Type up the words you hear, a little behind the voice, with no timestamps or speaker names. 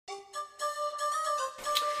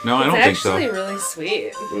No, I don't think so. It's actually really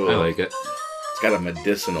sweet. Ooh, I like it. it's got a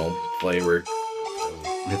medicinal flavor.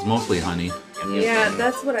 It's mostly honey. Yeah,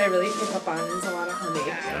 that's what I really pick up on is a lot of honey.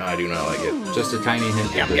 No, I do not like it. Just a tiny hint.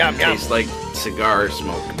 It tastes like cigar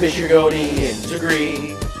smoke. Mr. Godin's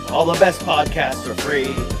agree. All the best podcasts are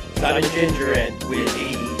free. Simon Ginger and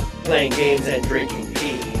Willie. Playing games and drinking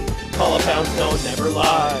tea. Call a Poundstone never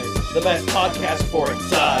lies. The best podcast for its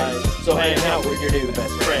size. So hang out with your new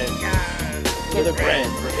best friend. To the Grand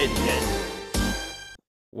Rapidian.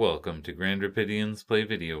 Welcome to Grand Rapidians Play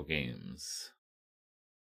Video Games,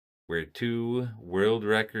 where two world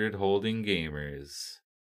record holding gamers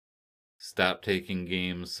stop taking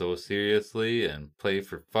games so seriously and play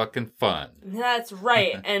for fucking fun. That's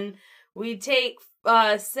right. And we take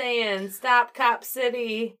saying Stop Cop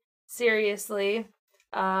City seriously.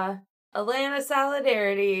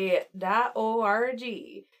 AtlantaSolidarity.org.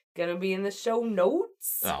 Gonna be in the show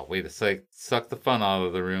notes. Oh, wait a sec. Suck the fun out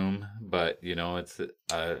of the room. But, you know, it's Dude,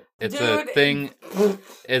 a thing.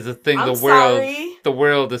 It's a thing. I'm sorry. The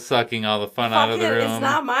world is sucking all the fun out of the room. It's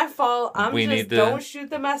not my fault. Don't shoot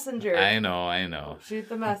the messenger. I know. Shoot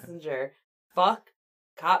the messenger. Fuck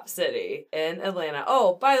Cop City in Atlanta.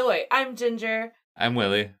 Oh, by the way, I'm Ginger. I'm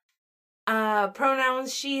Willie.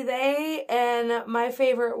 Pronouns she, they, and my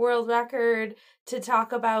favorite world record to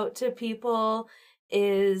talk about to people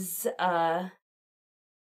is either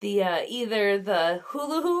the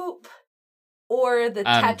hula hoop or the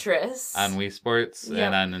Tetris. On Wii Sports Yep.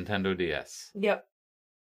 and on Nintendo DS. Yep.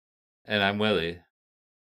 And I'm Willie.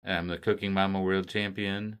 And I'm the Cooking Mama World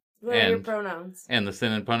Champion. What are your pronouns? And the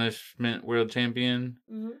Sin and Punishment World Champion.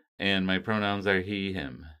 Mm-hmm. And my pronouns are he,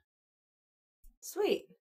 him. Sweet.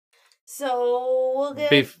 So we'll get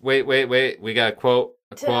Wait. We got a quote.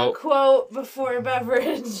 A quote before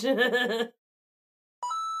beverage.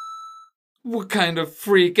 What kind of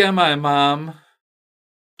freak am I, Mom?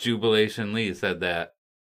 Jubilation Lee said that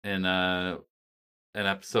in an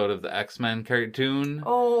episode of the X-Men cartoon.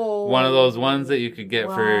 Oh. One of those ones that you could get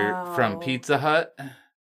from Pizza Hut.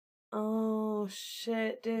 Oh,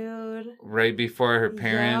 shit, dude. Right before her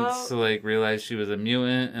parents realized she was a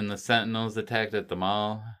mutant and the Sentinels attacked at the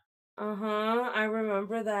mall. Uh-huh. I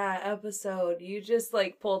remember that episode. You just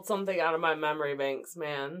pulled something out of my memory banks,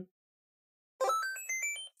 man.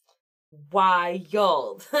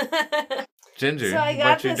 Wild. Ginger, so I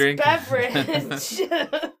got what you this drinking? beverage.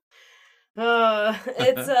 It's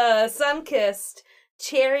a Sunkissed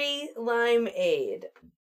Cherry Limeade.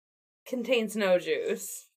 Contains no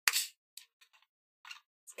juice.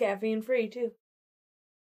 It's caffeine free too.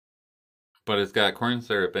 But it's got corn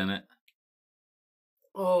syrup in it.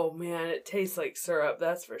 Oh man, it tastes like syrup,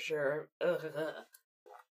 that's for sure. Ugh.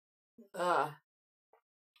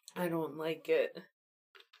 I don't like it.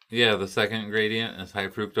 Yeah, the second ingredient is high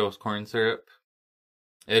fructose corn syrup.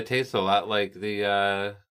 It tastes a lot like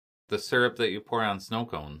the syrup that you pour on snow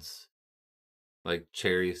cones. Like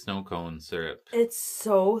cherry snow cone syrup. It's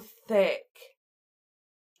so thick.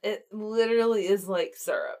 It literally is like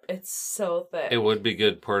syrup. It's so thick. It would be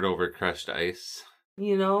good poured over crushed ice.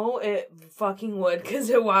 You know, it fucking would, because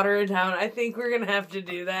it watered it down. I think we're going to have to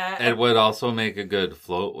do that. It would also make a good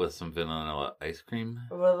float with some vanilla ice cream.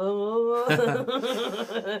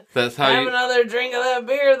 That's how Have another drink of that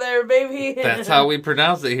beer there, baby. That's how we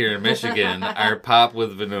pronounce it here in Michigan. Our pop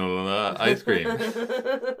with vanilla ice cream.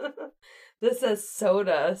 This says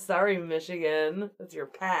soda. Sorry, Michigan. That's your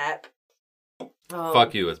pap. Oh.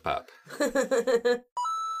 Fuck you, it's pop. I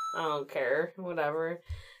don't care. Whatever.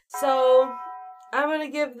 So, I'm gonna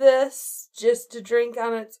give this just to drink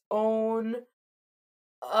on its own.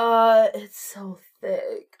 It's so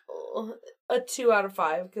thick. Oh, a 2 out of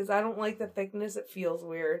 5, because I don't like the thickness. It feels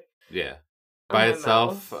weird. Yeah. By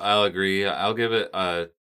itself, I'll agree. I'll give it a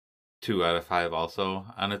 2 out of 5 also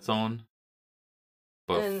on its own.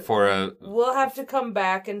 But and for we'll have to come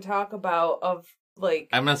back and talk about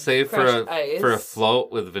I'm gonna say for ice. a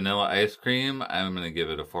float with vanilla ice cream, I'm gonna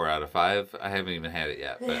give it a 4 out of 5. I haven't even had it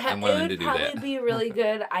yet, but I'm willing to do that. It would probably be really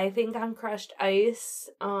good, I think, on crushed ice,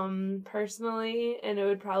 personally, and it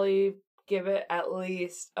would probably give it at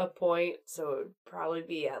least a point, so it would probably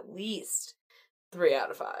be at least 3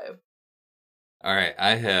 out of 5. All right,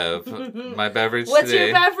 I have my beverage What's today.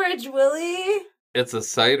 your beverage, Willie? It's a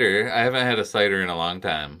cider. I haven't had a cider in a long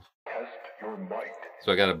time.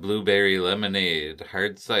 So I got a blueberry lemonade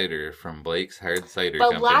hard cider from Blake's Hard Cider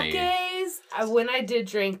Company. When I did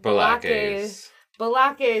drink Balake's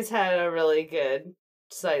had a really good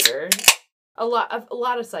cider. A lot of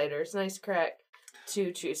ciders, nice crack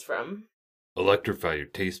to choose from. Electrify your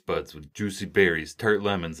taste buds with juicy berries, tart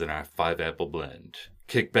lemons, and our 5-apple blend.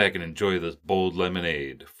 Kick back and enjoy this bold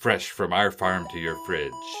lemonade, fresh from our farm to your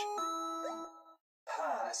fridge.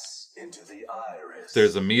 Pass into the iris.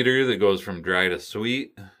 There's a meter that goes from dry to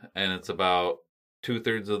sweet, and it's about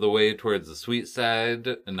 2/3 of the way towards the sweet side,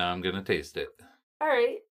 and now I'm gonna taste it. All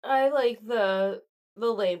right, I like the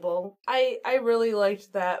label. I really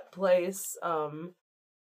liked that place.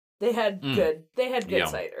 They had good Yum.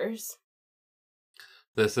 ciders.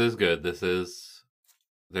 This is good.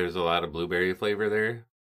 There's a lot of blueberry flavor there,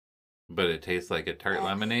 but it tastes like a tart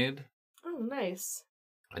lemonade, Oh, nice.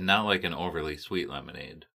 and not like an overly sweet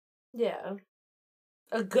lemonade. Yeah,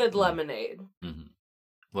 a good lemonade. Mm-hmm.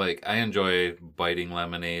 Like, I enjoy biting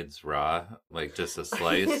lemonades raw, like just a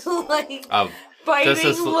slice Like of biting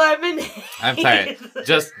just a lemonade. I'm sorry,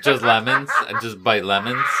 just lemons. I just bite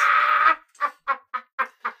lemons.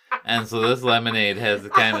 And so this lemonade has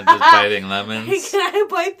kind of just biting Hey, lemons. can I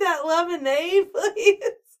bite that lemonade, please?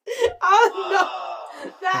 Oh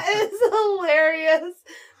no, that is hilarious.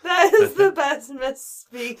 That is the best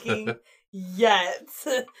misspeaking yet.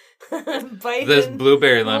 Bite This in-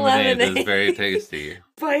 blueberry lemonade is very tasty.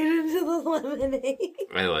 Bite into the lemonade.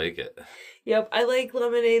 I like it. Yep, I like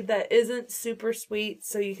lemonade that isn't super sweet,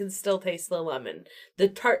 so you can still taste the lemon. The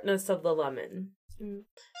tartness of the lemon.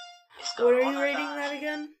 What are you rating that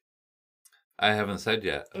again? I haven't said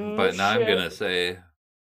yet, Oh, but now I'm shit. gonna say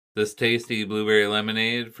this tasty blueberry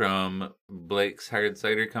lemonade from Blake's Hard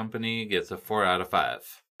Cider Company gets a 4 out of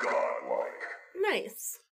 5. Godlike.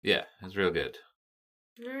 Nice. Yeah, it's real good.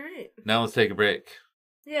 Alright. Now let's take a break.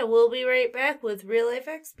 Yeah, we'll be right back with Real Life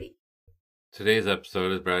XP. Today's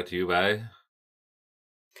episode is brought to you by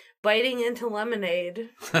Biting into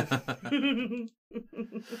lemonade.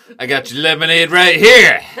 I got your lemonade right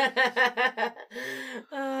here.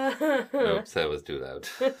 Oops, that was too loud.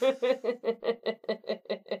 You're a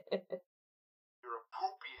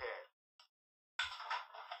poopy head.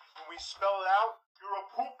 When we spell it out, you're a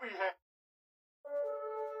poopy head.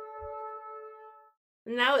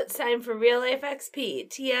 Now it's time for Real Life XP.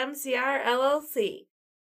 TMCR LLC.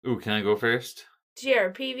 Ooh, can I go first?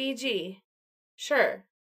 GRPVG. Sure.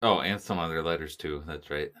 Oh, and some other letters too. That's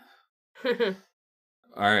right.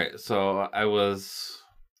 Alright, so I was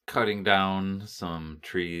cutting down some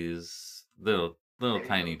trees, little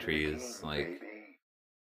tiny trees, like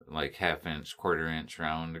half-inch, quarter-inch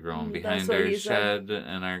round, growing That's behind what our he said. shed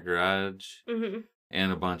and our garage, Mm-hmm.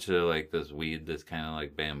 and a bunch of like this weed that's kind of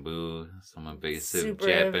like bamboo, some invasive Super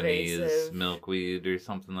Japanese invasive. milkweed or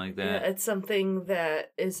something like Yeah, that. it's something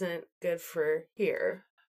that isn't good for here.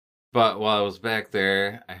 But while I was back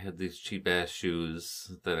there, I had these cheap ass shoes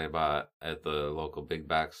that I bought at the local big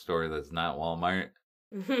box store that's not Walmart.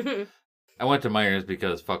 I went to Myers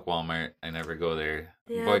because fuck Walmart. I never go there.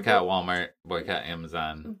 Yeah, Boycott Walmart, boycott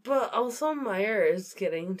Amazon. But also Meyer is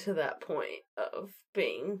getting to that point of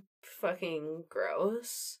being fucking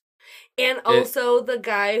gross. And also the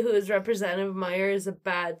guy who is Representative Meyer is a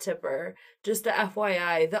bad tipper. Just a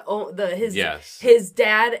FYI. Yes. His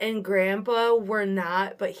dad and grandpa were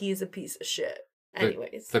not, but he's a piece of shit.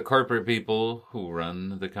 Anyways. The corporate people who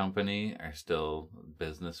run the company are still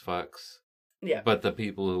business fucks. Yeah. But the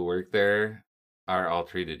people who work there are all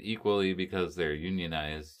treated equally because they're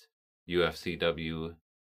unionized. UFCW.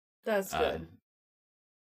 That's good.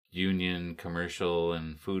 Union, commercial,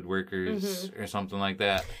 and food workers or something like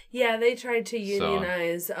that. Yeah, they tried to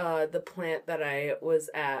unionize the plant that I was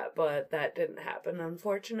at, but that didn't happen,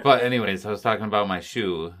 unfortunately. But anyways, I was talking about my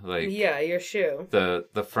shoe. Like, yeah, your shoe.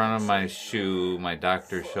 the front of my shoe, my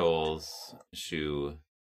Dr. Scholl's shoe,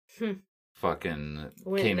 fucking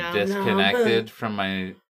Went came nom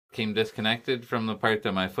disconnected from the part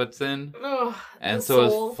that my foot's in. Oh, And the so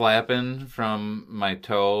sole. it's flapping from my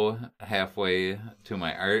toe halfway to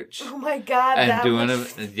my arch. Oh my god, And that doing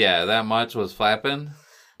was... it, yeah, that much was flapping.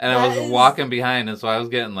 And I That was is- walking behind, and so I was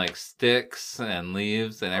getting like sticks and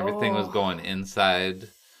leaves, and everything was Oh. going inside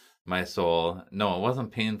my sole. No, it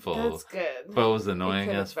wasn't painful, That's good. but it was annoying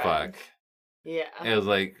could've as been. fuck. Yeah. It was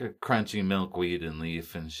like crunchy milkweed and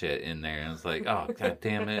leaf and shit in there, and it's like, oh god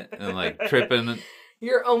damn it, and like tripping.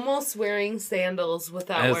 You're almost wearing sandals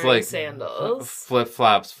without And it's wearing like sandals. flip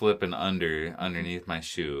flops flipping underneath my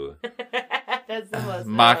shoe. That's the most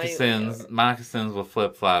Moccasins with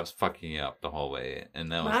flip flops fucking you up the whole way,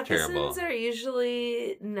 and that was Moccasins terrible. are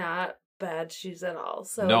usually not bad shoes at all.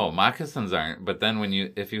 So No, moccasins aren't. But then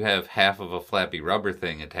if you have half of a flappy rubber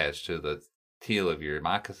thing attached to the heel of your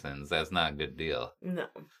moccasins, that's not a good deal. No.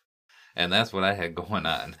 And that's what I had going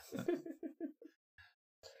on.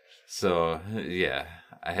 So yeah,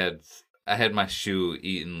 I had my shoe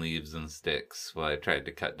eating leaves and sticks while I tried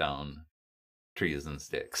to cut down trees and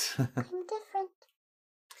sticks.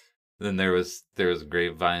 Then there was a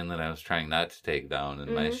grapevine that I was trying not to take down,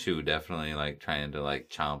 and my Mhm. shoe definitely like trying to like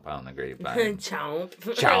chomp on the grapevine. Chomp.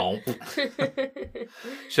 Chomp.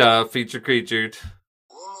 Shut up, feature creature.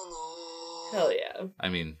 Hell yeah. I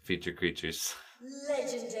mean, feature creatures.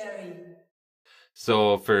 Legendary.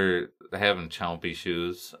 So for having chompy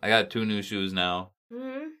shoes, I got 2 new shoes now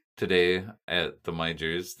Mm-hmm. today at the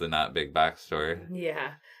Migers, the not big box store.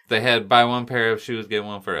 Yeah. They had buy 1 pair of shoes, get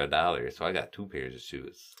 1 for $1, so I got 2 pairs of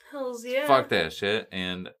shoes. Hells yeah. Fuck that shit.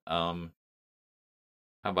 And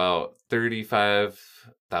about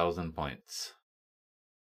 35,000 points.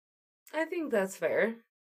 I think that's fair.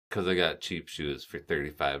 Because I got cheap shoes for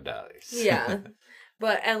 $35. Yeah.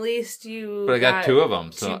 But at least you But I got 2 of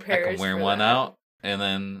them, so 2 I can pairs wear for one that. out, and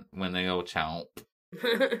then when they go chomp,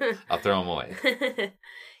 I'll throw them away.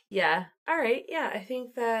 Yeah. All right. Yeah, I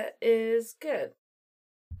think that is good.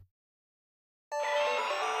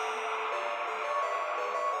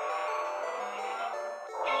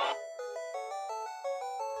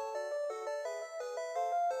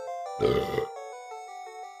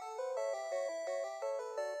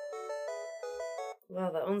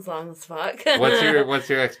 Wow, that one's long as fuck. What's your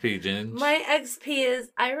XP, Ginge? My XP is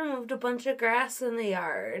I removed a bunch of grass in the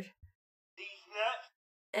yard.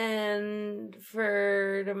 And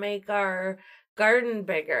to make our garden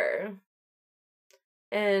bigger.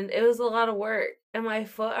 And it was a lot of work. And my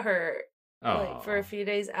foot hurt like for a few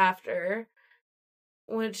days after.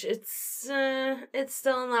 Which it's still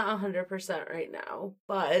not 100% right now.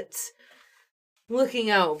 But looking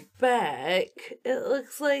out back, it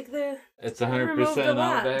looks like it's I removed 100% a out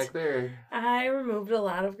lot. back there. I removed a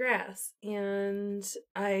lot of grass. And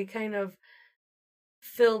I kind of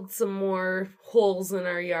filled some more holes in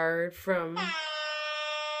our yard from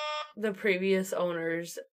the previous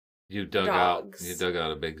owners. You dug dogs.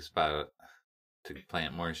 out a big spot to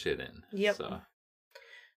plant more shit in. Yep. So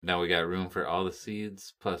now we got room for all the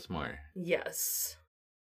seeds plus more. Yes.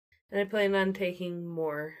 And I plan on taking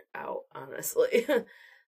more out, honestly.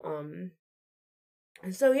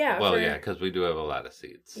 So yeah. Well, yeah, because we do have a lot of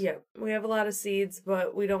seeds. Yeah, we have a lot of seeds,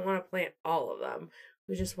 but we don't want to plant all of them.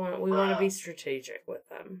 We want to be strategic with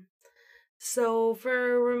them. So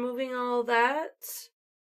for removing all that,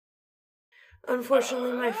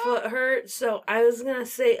 unfortunately my foot hurt, so I was gonna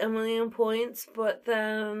say 1,000,000 points, but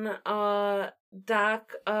then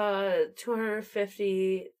Doc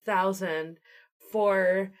 250,000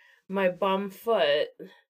 for my bum foot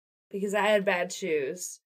because I had bad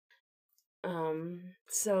shoes.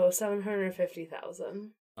 So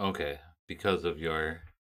 750,000. Okay, because of your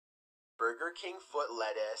Burger King foot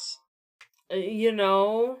lettuce. You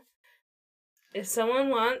know, if someone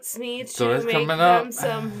wants me So to it's make coming them up.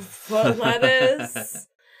 some foot lettuce,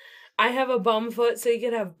 I have a bum foot, so you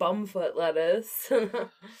can have bum foot lettuce.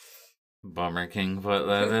 Bummer King foot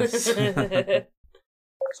lettuce.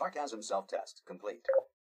 Sarcasm self-test complete.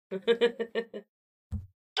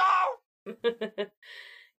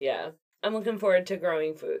 Yeah, I'm looking forward to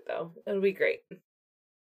growing food, though. It'll be great.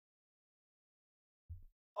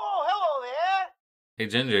 Oh, hello there. Hey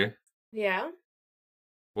Ginger, Yeah.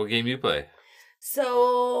 what game you play?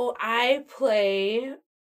 So I play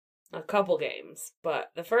a couple games, but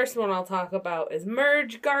the first one I'll talk about is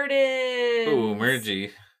Merge Gardens. Ooh,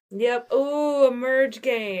 Mergy. Yep. Ooh, a Merge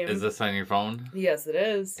game. Is this on your phone? Yes, it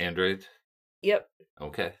is. Android? Yep.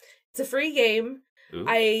 Okay. It's a free game. Ooh.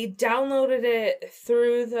 I downloaded it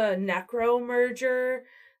through the Necro Merger,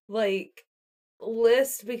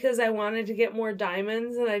 list because I wanted to get more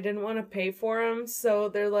diamonds and I didn't want to pay for them. So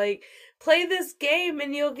they're like, play this game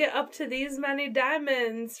and you'll get up to these many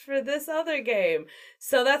diamonds for this other game.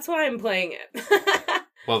 So that's why I'm playing it.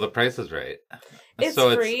 Well, the price is right. It's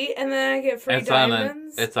So free and then I get free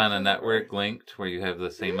diamonds. It's on a network linked where you have the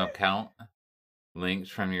same account linked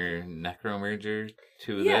from your Necro Merger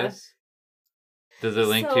to Yeah. this. Does it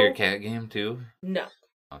link to your So- cat game too? No,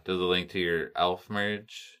 Does it link to your Elf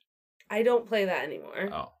Merge? I don't play that anymore.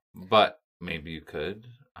 Oh, but maybe you could.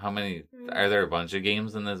 How many? Are there a bunch of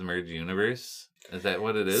games in this Merge universe? Is that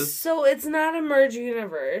what it is? So it's not a Merge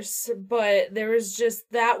universe, but there was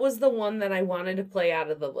that was the one that I wanted to play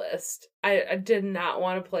out of the list. I did not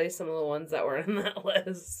want to play some of the ones that were in that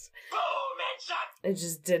list. I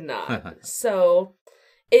just did not. So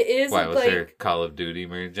it is Why was there Call of Duty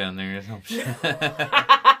Merge on there or something?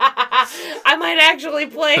 I might actually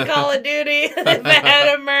play Call of Duty if it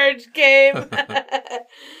had a Merge game.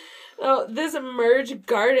 Oh, this Merge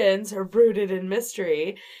Gardens, or Rooted in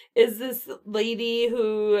Mystery, is this lady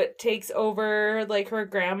who takes over her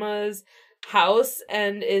grandma's house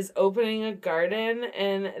and is opening a garden,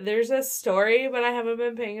 and there's a story, but I haven't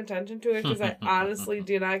been paying attention to it because I honestly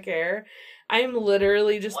do not care. I'm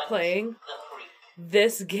literally just playing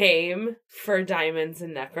this game for diamonds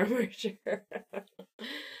and necromerger.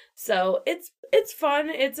 So it's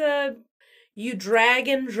fun. You drag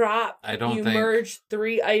and drop. You merge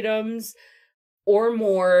 3 items or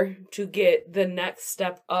more to get the next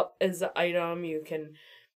step up as an item.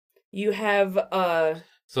 You have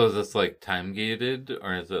So is this like time gated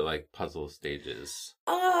or is it like puzzle stages?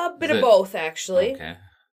 A bit of both, actually. Okay.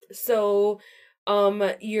 So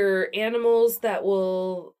your animals that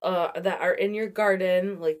are in your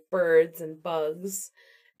garden, like birds and bugs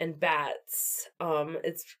and bats,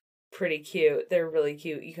 it's pretty cute. They're really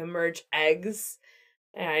cute. You can merge eggs.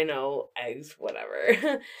 I know, eggs,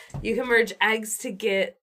 whatever. You can merge eggs to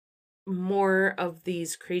get more of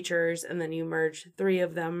these creatures, and then you merge 3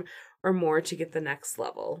 of them or more to get the next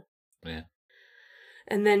level. Yeah.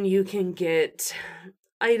 And then you can get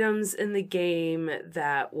items in the game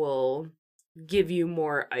that will give you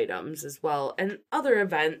more items as well, and other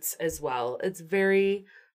events as well. It's very,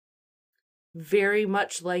 very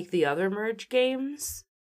much like the other merge games.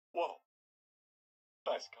 Whoa.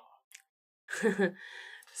 Nice God.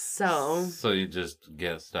 So you just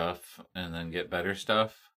get stuff and then get better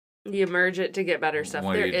stuff? You merge it to get better stuff.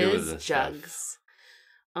 What There do you do with is this jugs.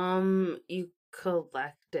 stuff? You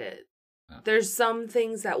collect it. Oh. There's some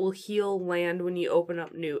things that will heal land when you open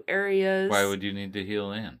up new areas. Why would you need to heal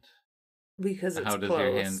land? Because it's How does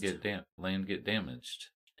closed. your land get damaged?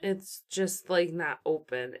 It's just like not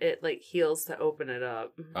open. It like heals to open it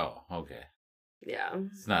up. Oh, okay. Yeah.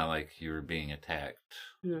 It's not like you were being attacked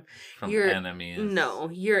No. from enemies. No,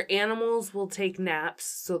 your animals will take naps,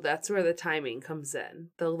 so that's where the timing comes in.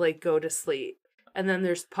 They'll like go to sleep, and then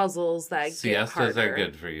there's puzzles that get Siestas harder. are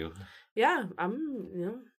good for you. Yeah,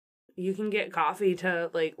 you can get coffee to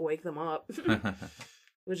like wake them up,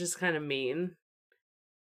 which is kind of mean.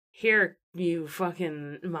 Here, you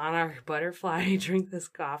fucking monarch butterfly, drink this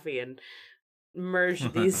coffee and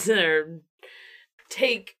merge these or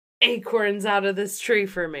take acorns out of this tree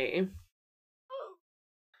for me.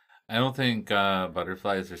 I don't think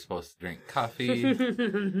butterflies are supposed to drink coffee.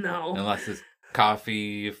 No. Unless it's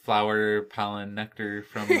coffee, flower, pollen, nectar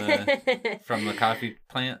from the coffee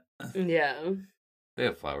plant. Yeah. They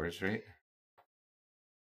have flowers, right?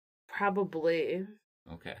 Probably.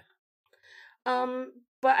 Okay.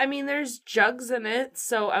 But I mean, there's jugs in it,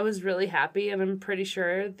 so I was really happy, and I'm pretty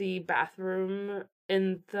sure the bathroom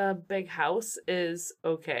in the big house is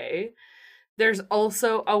okay. There's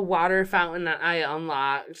also a water fountain that I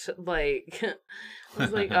unlocked. Like, I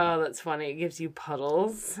was like, oh, that's funny. It gives you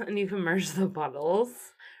puddles, and you can merge the puddles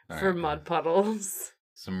for mud puddles.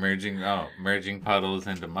 So merging puddles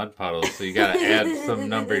into mud puddles. So you gotta add some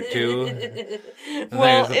number 2.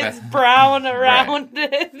 Well, it's brown around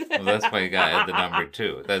it. Well, that's why you gotta add the number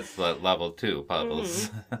 2. That's level 2 puddles.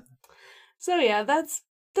 Mm-hmm. So yeah, that's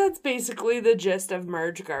basically the gist of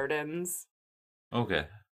Merge Gardens. Okay.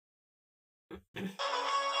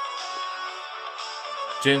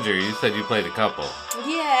 Ginger, you said you played a couple.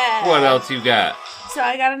 Yeah. What else you got? So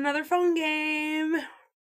I got another phone game.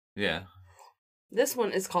 Yeah. This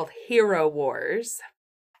one is called Hero Wars.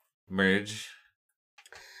 Merge?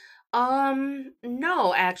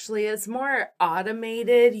 No, actually, it's more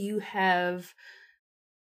automated. You have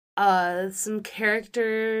some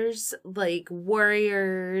characters like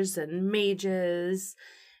warriors and mages,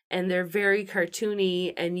 and they're very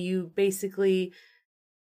cartoony, and you basically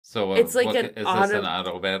it's like is this an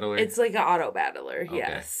auto battler? It's like an auto battler, okay.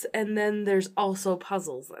 Yes. And then there's also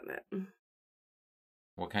puzzles in it.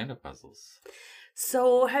 What kind of puzzles?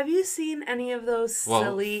 So, have you seen any of those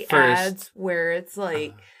silly ads where it's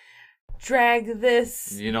like, drag this,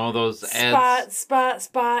 those ads,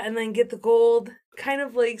 spot, and then get the gold? Kind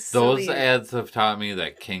of like silly. Those ads have taught me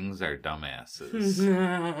that kings are dumbasses.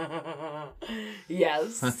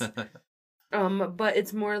 Yes. But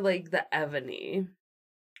it's more like the Ebony.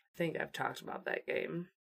 I think I've talked about that game.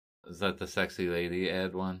 Is that the sexy lady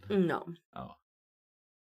ad one? No. Oh.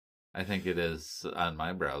 I think it is on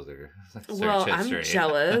my browser. Well, history. I'm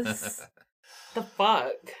jealous. The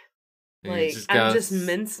fuck? Like, I'm just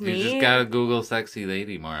mincemeat. You just gotta Google sexy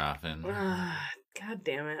lady more often. God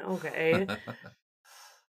damn it. Okay.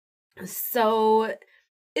 So,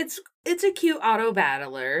 it's a cute auto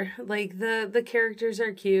battler. Like, the characters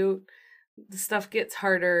are cute. The stuff gets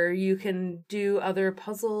harder. You can do other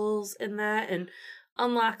puzzles in that and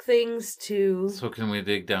unlock things to... So can we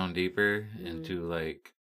dig down deeper into,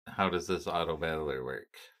 like, how does this auto battler work?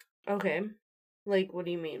 Okay. Like, what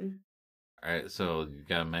do you mean? Alright, so you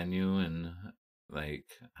got a menu and, like,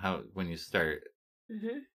 how, when you start,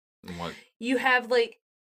 what? You have, like,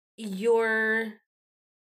 you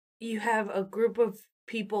have a group of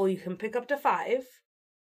people. You can pick up to 5.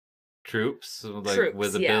 Troops, like Troops,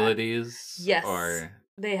 with yeah. abilities? Yes. Or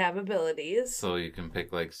they have abilities. so you can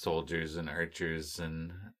pick like soldiers and archers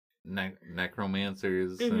and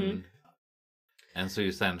necromancers and so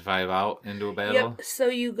you send 5 out into a battle? Yep. So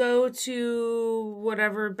you go to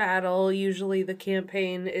whatever battle. Usually the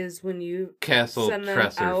campaign is when you Castle send them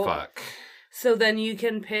Tresser out. fuck. So then you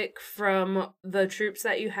can pick from the troops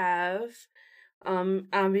that you have.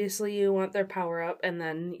 Obviously you want their power up, and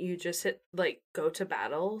then you just hit like go to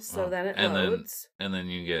battle. So then it loads. And then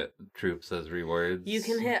you get troops as rewards. You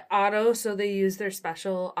can hit auto, so they use their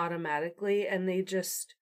special automatically, and they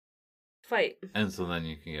just fight. And so then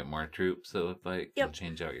you can get more troops, it looked like, and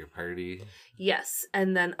change out your party. Yes,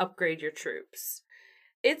 and then upgrade your troops.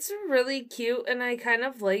 It's really cute, and I kind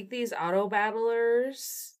of like these auto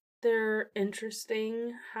battlers. They're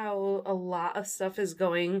interesting how a lot of stuff is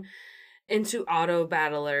going into auto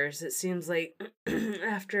battlers. It seems like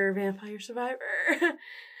after Vampire Survivor.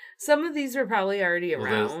 Some of these were probably already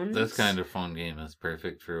around. This kind of phone game is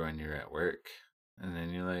perfect for when you're at work. And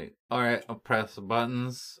then you're like, alright, I'll press the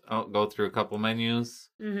buttons. I'll go through a couple menus.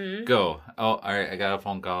 Go. Oh, alright, I got a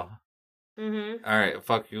phone call. Alright,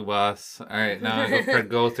 fuck you, boss. Alright, now I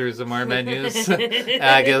go through some more menus.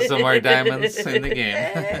 I get some more diamonds in the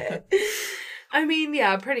game. I mean,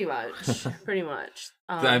 yeah, pretty much. Pretty much.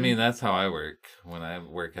 I mean, that's how I work when I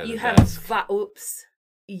work at a have desk.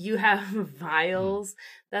 You have vials.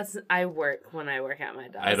 I work when I work at my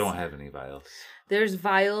desk. I don't have any vials. There's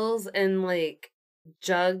vials and like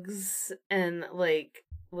jugs and like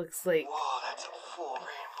looks like Whoa, that's a full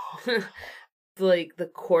rainbow. like the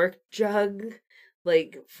cork jug,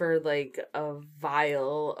 like for like a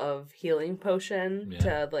vial of healing potion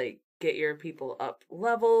to like get your people up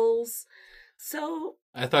levels. So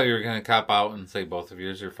I thought you were gonna cop out and say both of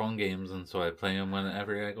yours are phone games, and so I play them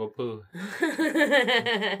whenever I go poo.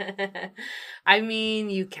 I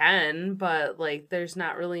mean, you can, but like, there's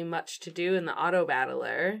not really much to do in the auto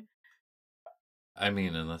battler. I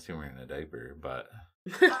mean, unless you're wearing a diaper, but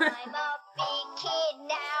I'm a big kid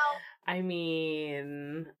now. I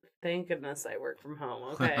mean, thank goodness I work from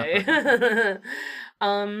home. Okay.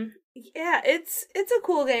 Yeah, it's a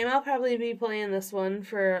cool game. I'll probably be playing this one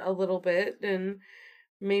for a little bit and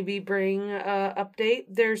maybe bring a update.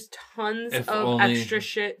 There's tons of extra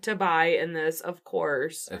shit to buy in this, of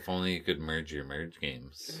course. If only you could merge your merge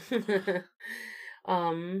games.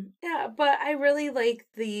 Yeah, but I really like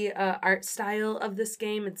the art style of this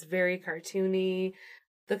game. It's very cartoony.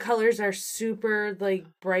 The colors are super like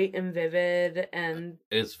bright and vivid, and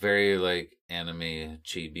it's very like anime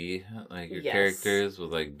chibi, like your characters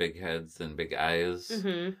with like big heads and big eyes.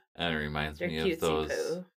 And it reminds me of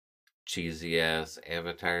those cheesy ass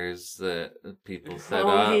avatars that people set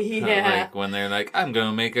up. Like when they're like, I'm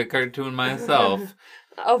gonna make a cartoon myself.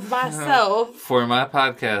 Of myself. For my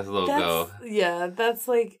podcast logo. That's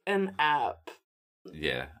like an app.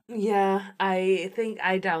 Yeah. Yeah, I think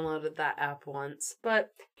I downloaded that app once.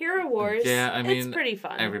 But Hero Wars, I mean, it's pretty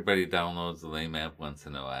fun. Everybody downloads the lame app once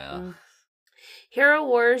in a while. Hero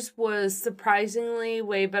Wars was surprisingly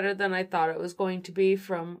way better than I thought it was going to be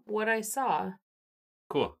from what I saw.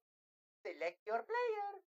 Cool. Select your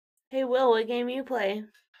player. Hey, Will, what game you play?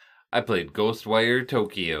 I played Ghostwire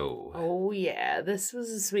Tokyo. Oh, yeah. This was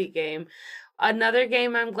a sweet game. Another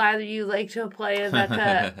game I'm glad that you like to play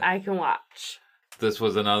that I can watch. This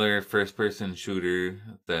was another first-person shooter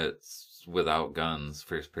that's without guns,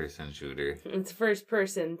 first-person shooter. It's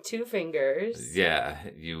first-person, 2 fingers. Yeah,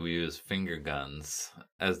 you use finger guns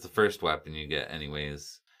as the first weapon you get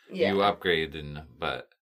anyways. Yeah. You upgrade, but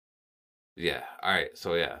yeah. Alright,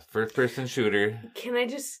 so yeah, first-person shooter. Can I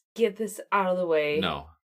just get this out of the way? No.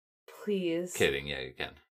 Please. Kidding, yeah, you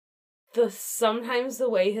can. Sometimes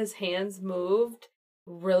the way his hands moved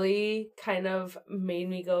really kind of made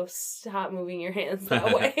me go, stop moving your hands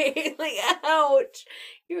that way. Like, ouch.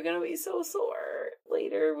 You're gonna be so sore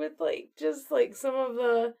later with like just like some of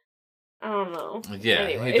the, I don't know. Yeah,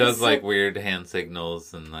 anyways. he does like weird hand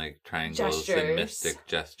signals and like triangles Gestures. and mystic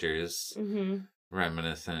gestures.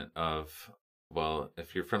 Reminiscent of, well,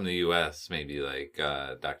 if you're from the US, maybe like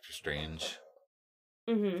Doctor Strange.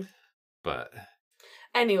 But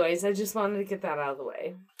anyways, I just wanted to get that out of the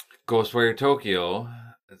way. Ghostwire Tokyo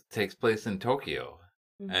takes place in Tokyo,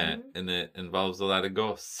 and it involves a lot of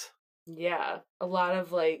ghosts. Yeah, a lot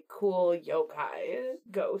of like cool yokai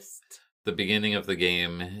ghosts. The beginning of the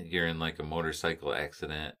game, you're in like a motorcycle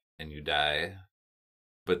accident and you die,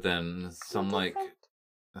 but then some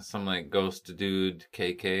ghost dude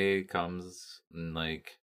KK comes and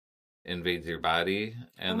like invades your body,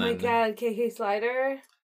 and oh my god, KK Slider.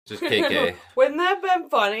 Just KK. Wouldn't that have been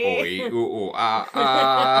funny? Oh, ooh, ooh, ah,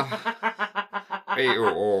 ah. Hey, ooh,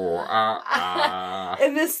 ooh, ah, ah.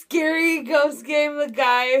 In this scary ghost game, the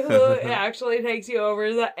guy who actually takes you over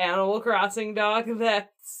is the Animal Crossing dog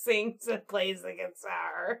that sings and plays the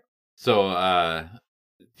guitar. So,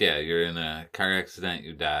 yeah, you're in a car accident,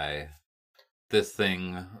 you die. This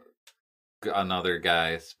thing, another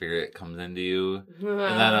guy, spirit, comes into you. And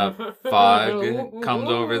then a fog comes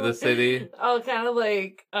over the city. Oh, kind of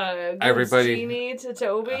like Everybody- Genie to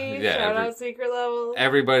Toby. yeah, Shout out Secret Level.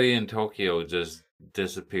 Everybody in Tokyo just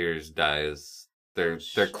disappears, dies. Their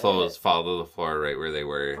shit. clothes fall to the floor right where they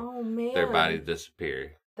were. Oh, man. Their bodies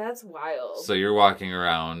disappear. That's wild. So you're walking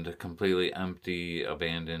around completely empty,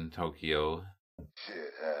 abandoned Tokyo, Shit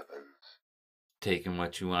happens. taking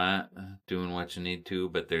what you want, doing what you need to,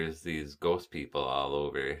 but there's these ghost people all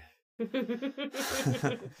over.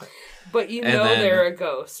 But you And know then- they're a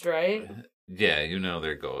ghost, right? Yeah, you know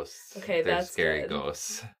they're ghosts. Okay, they're that's scary good.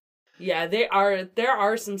 ghosts. Yeah, they are. There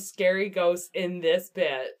are some scary ghosts in this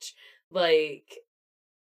bitch. Like,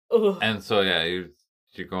 ugh. And so yeah,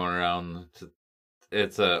 you're going around.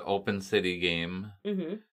 It's a open city game,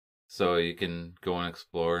 Mm-hmm. so you can go and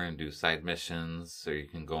explore and do side missions, or you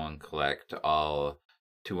can go and collect all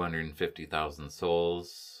 250,000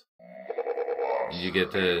 souls. You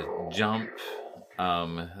get to jump.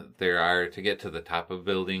 There are, to get to the top of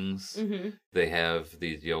buildings, Mm-hmm. they have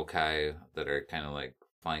these yokai that are kind of like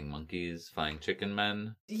flying monkeys, flying chicken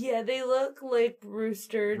men. Yeah, they look like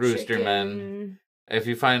rooster Rooster men. chicken. If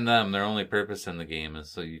you find them, their only purpose in the game is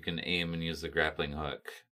so you can aim and use the grappling hook.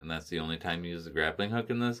 And that's the only time you use the grappling hook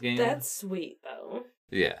in this game. That's sweet, though.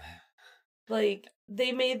 Yeah. Like,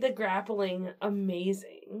 they made the grappling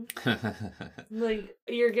amazing. Like,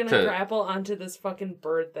 you're gonna To- grapple onto this fucking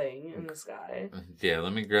bird thing in the sky. Yeah,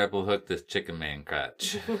 let me grapple hook this chicken man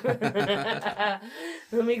crotch.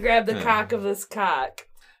 Let me grab the cock of this cock.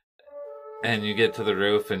 And you get to the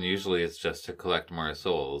roof, and usually it's just to collect more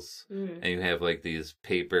souls. Mm. And you have like these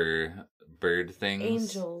paper bird things.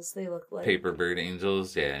 Angels, they look like. Paper bird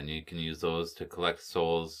angels, yeah, and you can use those to collect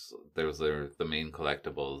souls. Those are the main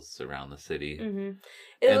collectibles around the city. Mm-hmm.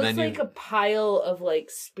 It And looks then you- like a pile of like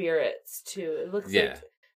spirits too. It looks Yeah.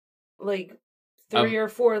 like 3 or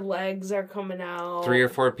 4 legs are coming out. 3 or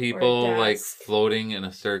 4 people like desk. floating in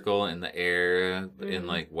a circle in the air in Mhm.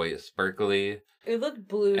 like white sparkly. It looked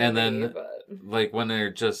blue. And to then- me, but Like when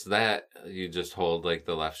they're just that, you just hold like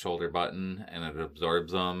the left shoulder button and it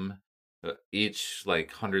absorbs them. Each like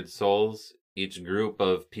 100 souls, each group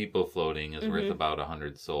of people floating is worth Mhm. about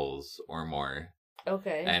 100 souls or more.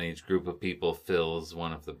 okay. And each group of people fills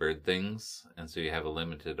one of the bird things, and so you have a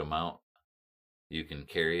limited amount you can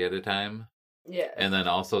carry at a time. Yeah. And then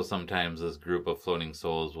also sometimes this group of floating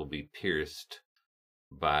souls will be pierced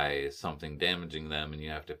by something damaging them, and you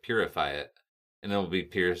have to purify it. And it'll be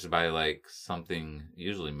pierced by like something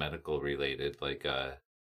usually medical related, like a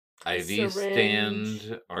IV Syringe.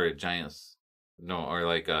 stand or a giant, or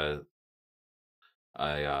like a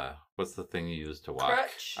what's the thing you use to walk?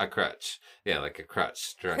 Crutch. A crutch. Yeah, like a crutch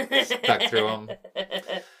stuck through them.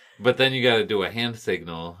 But then you got to do a hand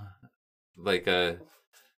signal, like a.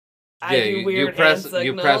 I Yeah, do you weird press hand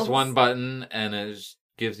you press signals. one button and it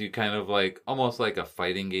gives you kind of like almost like a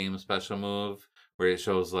fighting game special move where it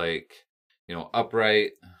shows like,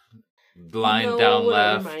 upright, line You know down what it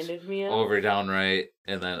left, reminded me of? over down right,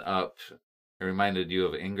 and then up. It reminded you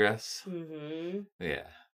of Ingress. Mm-hmm. Yeah,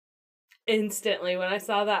 Instantly, when I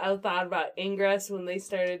saw that, I thought about Ingress when they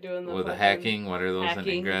started doing the with the fucking hacking. What are those in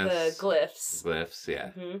hacking Ingress? the glyphs. Glyphs, yeah.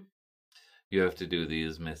 Mm-hmm. You have to do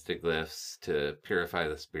these mystic glyphs to purify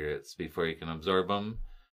the spirits before you can absorb them.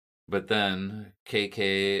 But then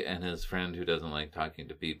KK and his friend who doesn't like talking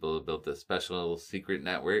to people built a special secret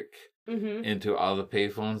network Mm-hmm. into all the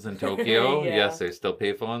payphones in Tokyo. Yeah. Yes, there's still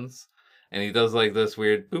payphones. And he does like this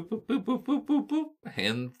weird boop, boop, boop, boop, boop, boop, boop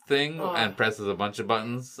hand thing Oh. and presses a bunch of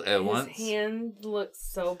buttons at once. His hand looks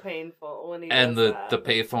so painful when he And does the that.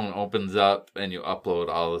 payphone opens up and you upload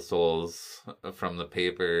all the souls from the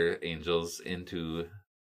paper angels into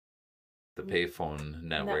the payphone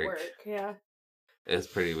network. Yeah. It's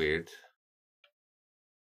pretty weird.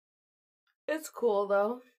 It's cool,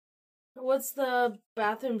 though. What's the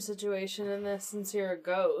bathroom situation in this since you're a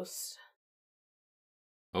ghost?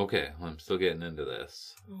 Okay, I'm still getting into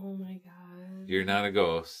this. Oh my god. You're not a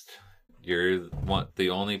ghost. You're the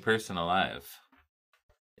only person alive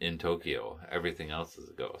in Tokyo. Everything else is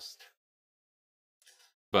a ghost.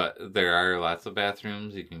 But there are lots of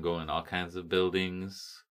bathrooms. You can go in all kinds of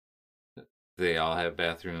buildings. They all have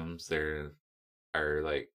bathrooms. There are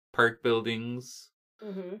like park buildings,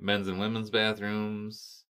 Mm-hmm. men's and women's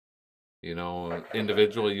bathrooms. you know,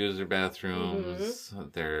 individual user bathrooms.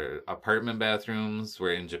 They're apartment bathrooms,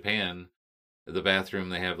 where in Japan, the bathroom,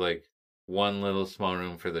 they have like one little small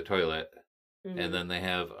room for the toilet, and then they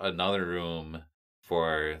have another room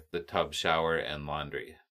for the tub, shower, and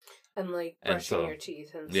laundry. And like brushing your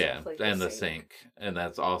teeth and yeah, stuff like and the sink. And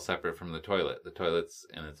that's all separate from the toilet. The toilet's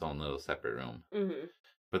in its own little separate room.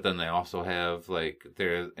 But then they also have, like,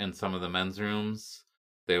 there in some of the men's rooms,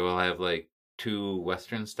 they will have like 2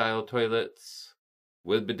 Western style toilets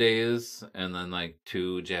with bidets, and then like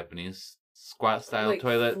 2 Japanese squat style like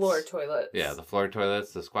toilets. Floor toilets. Yeah, the floor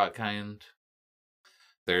toilets, the squat kind.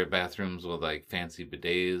 There are bathrooms with like fancy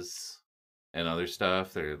bidets and other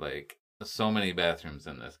stuff. There are like so many bathrooms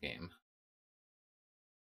in this game.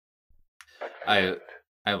 I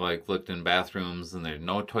like looked in bathrooms and there's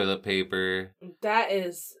no toilet paper. That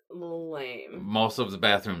is lame. Most of the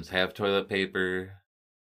bathrooms have toilet paper.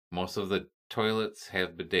 Most of the toilets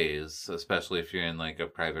have bidets, especially if you're in like a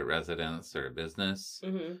private residence or a business.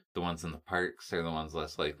 The ones in the parks are the ones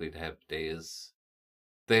less likely to have bidets.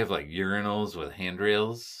 They have like urinals with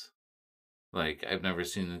handrails. Like, I've never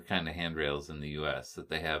seen the kind of handrails in the U.S. that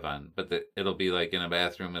they have on, but it'll be like in a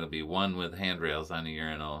bathroom, it'll be one with handrails on a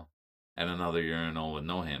urinal and another urinal with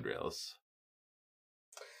no handrails.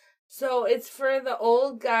 So it's for the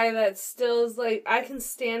old guy that still is like, I can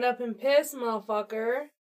stand up and piss, motherfucker.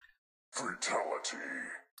 Fatality.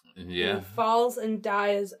 Yeah. He falls and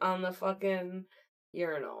dies on the fucking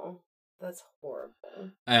urinal. That's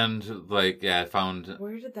horrible. And like, yeah, I found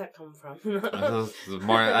Where did that come from?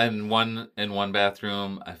 more in one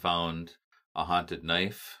bathroom. I found a haunted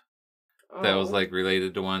knife that was like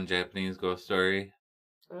related to one Japanese ghost story.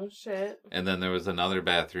 Oh shit! And then there was another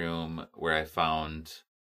bathroom where I found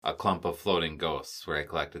a clump of floating ghosts where I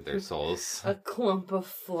collected their souls. A clump of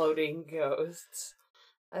floating ghosts.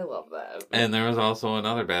 I love that. And there was also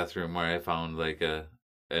another bathroom where I found like an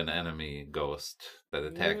enemy ghost that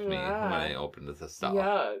attacked me when I opened the stall.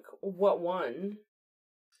 Yuck. What one?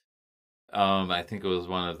 I think it was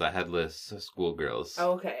one of the headless schoolgirls.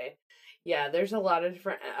 Okay. Yeah, there's a lot of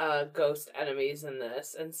different ghost enemies in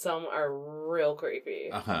this, and some are real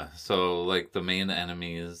creepy. So, like, the main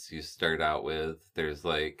enemies you start out with, there's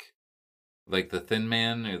like the thin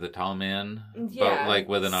man or the tall man, but like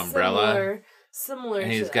with an umbrella. Similar and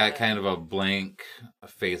he's to got that. kind of a blank,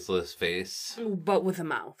 faceless face. But with a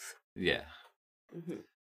mouth. Yeah.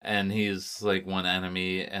 And he's like one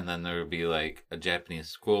enemy, and then there would be like a Japanese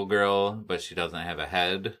schoolgirl, but she doesn't have a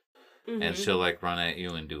head. And she'll like run at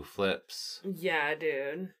you and do flips. Yeah,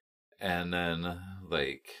 dude. And then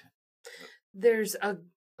like there's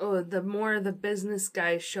the more the business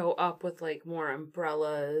guys show up with like more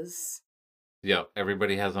umbrellas. Yep,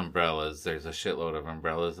 everybody has umbrellas. There's a shitload of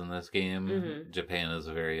umbrellas in this game. Japan is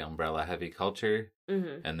a very umbrella heavy culture,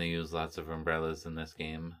 and they use lots of umbrellas in this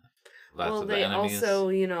game. Lots of the enemies.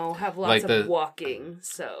 They also, have lots of walking,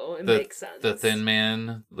 so it makes sense. The thin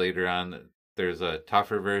man, later on, there's a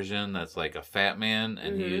tougher version that's like a fat man,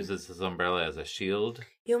 and he uses his umbrella as a shield.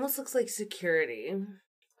 He almost looks like security.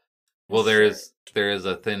 Well, there is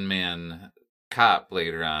a thin man cop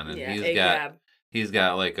later on, and he's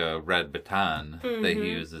got like a red baton that he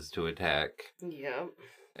uses to attack. Yep.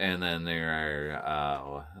 And then there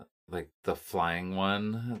are like the flying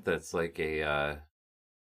one that's like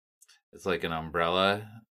it's like an umbrella,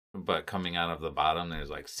 but coming out of the bottom there's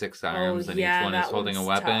like 6 arms, and each one is holding a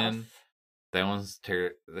weapon. Tough. That one's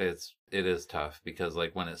it is tough because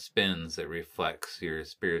like when it spins, it reflects your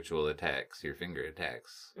spiritual attacks, your finger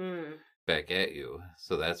attacks back at you.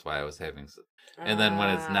 So that's why I was having. And then when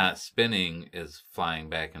it's not spinning, is flying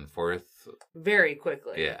back and forth very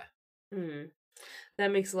quickly. Yeah.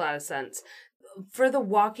 That makes a lot of sense. For the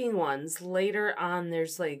walking ones, later on,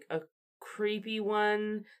 there's like a creepy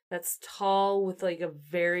one that's tall with like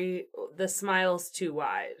the smile's too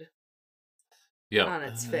wide. Yep. On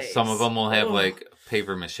its face. Some of them will have like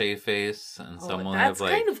paper mache face, and some will have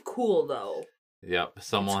like. That's kind of cool though. Yep.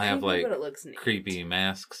 Some will have like creepy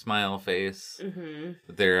mask smile face.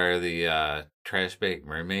 There are the trash bag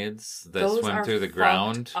mermaids that swim through the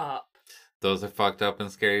ground. Up. Those are fucked up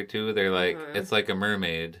and scary too. They're like it's like a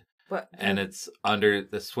mermaid, and it's under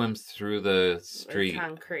the swims through the street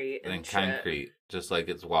concrete and concrete, just like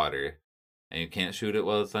it's water, and you can't shoot it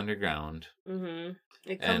while it's underground.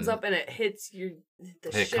 It comes up and it hits the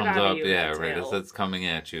shit shit out of you. Yeah, right as it's coming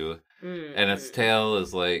at you, and its tail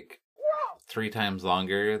is like 3 times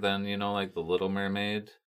longer than like the Little Mermaid.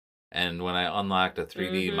 And when I unlocked a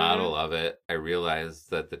 3D model of it, I realized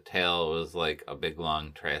that the tail was like a big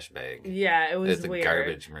long trash bag. Yeah, it was It's weird. a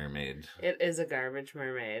garbage mermaid. It is a garbage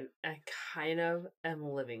mermaid. I kind of am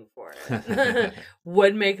living for it.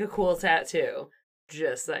 Would make a cool tattoo.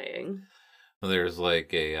 Just saying. There's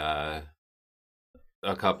like a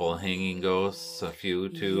couple hanging ghosts, a few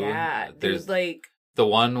too. Yeah, there's like the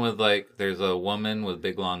one with like there's a woman with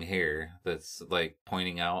big long hair that's like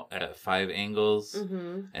pointing out at 5 angles,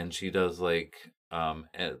 and she does like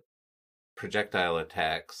projectile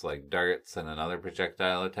attacks, like darts and another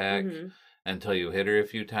projectile attack until you hit her a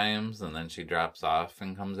few times, and then she drops off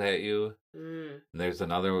and comes at you. There's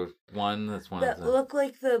another one that's one that of the... look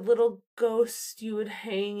like the little ghost you would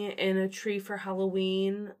hang in a tree for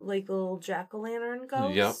Halloween, like a little jack-o'-lantern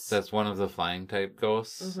ghost. Yep, that's one of the flying type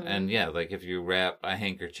ghosts. And yeah, like if you wrap a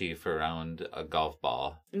handkerchief around a golf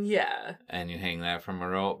ball, and you hang that from a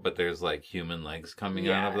rope, but there's like human legs coming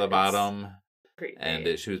out of the bottom, creepy. And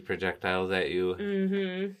it shoots projectiles at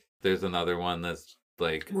you. There's another one that's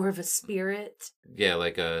like more of a spirit. Yeah,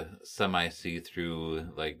 like a semi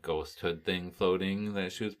see-through like ghost hood thing floating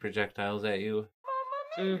that shoots projectiles at you.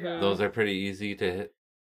 Those are pretty easy to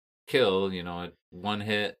kill, you know, one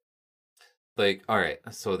hit. Like, alright,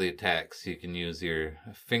 so the attacks, you can use your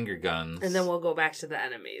finger guns. And then we'll go back to the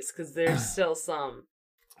enemies, because there's still some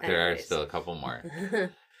enemies. There are still a couple more.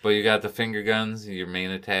 But you got the finger guns, your main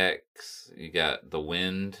attacks, you got the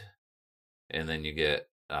wind, and then you get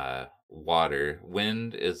water.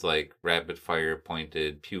 Wind is like rapid fire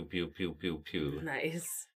pointed pew pew pew pew pew. Nice.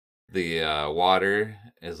 The water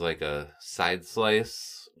is like a side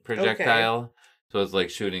slice projectile. So it's like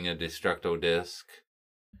shooting a destructo disc,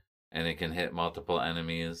 and it can hit multiple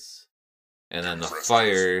enemies. And then the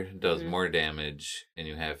fire does more damage, and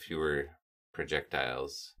you have fewer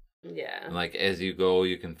projectiles. Yeah. And like as you go,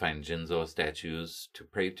 you can find Jinzo statues to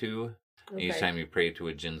pray to. Each time you pray to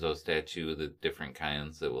a Jinzo statue, the different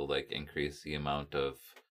kinds that will like increase the amount of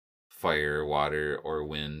fire, water, or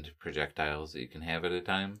wind projectiles that you can have at a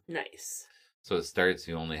time. Nice. So it starts,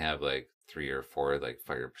 you only have like 3 or 4 like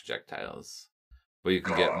fire projectiles. But you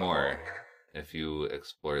can get more if you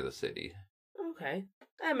explore the city. Okay.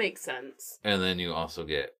 That makes sense. And then you also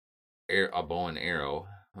get a bow and arrow,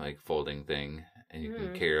 like folding thing. And you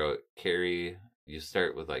can carry, you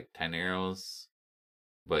start with like 10 arrows.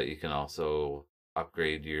 But you can also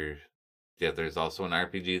upgrade your... Yeah, there's also an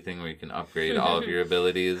RPG thing where you can upgrade all of your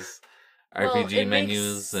abilities. RPG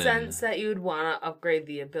menus. It makes sense that you would want to upgrade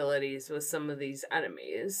the abilities with some of these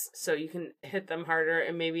enemies. So you can hit them harder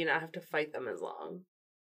and maybe not have to fight them as long.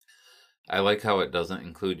 I like how it doesn't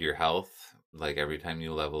include your health. Like every time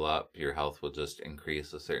you level up, your health will just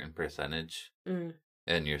increase a certain percentage.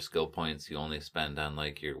 And your skill points you only spend on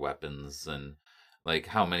like your weapons and... like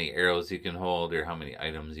how many arrows you can hold or how many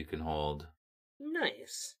items you can hold.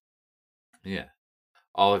 Nice. Yeah.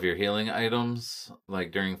 All of your healing items,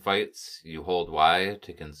 like during fights, you hold Y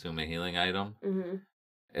to consume a healing item.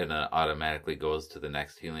 And it automatically goes to the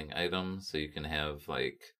next healing item. So you can have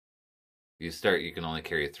like, you can only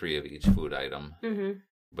carry 3 of each food item.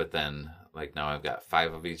 But then, like now I've got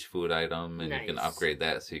 5 of each food item, and you can upgrade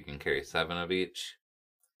that so you can carry 7 of each.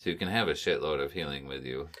 So you can have a shitload of healing with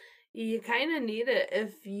you. You kind of need it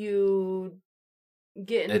if you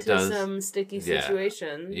get into some sticky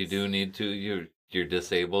situations. You do need to. You're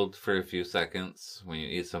disabled for a few seconds. When you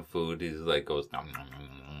eat some food, he like goes nom, nom,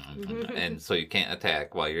 nom, nom, nom, and so you can't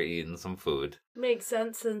attack while you're eating some food. Makes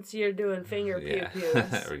sense since you're doing finger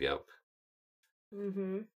pew-pews. Yep.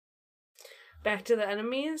 Back to the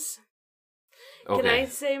enemies. Okay. Can I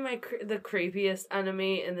say the creepiest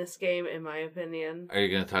enemy in this game, in my opinion? Are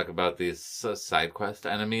you going to talk about these side quest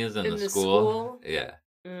enemies in the school? Yeah.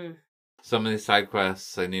 Some of these side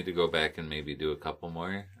quests, I need to go back and maybe do a couple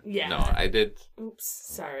more. Yeah. No, I did. Oops,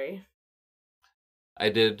 sorry. I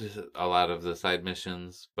did a lot of the side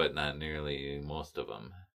missions, but not nearly most of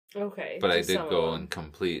them. Okay. But I did go and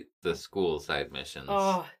complete the school side missions.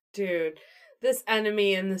 Oh, dude. This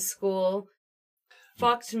enemy in the school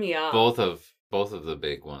fucked me up. Both of the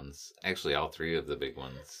big ones. Actually, all 3 of the big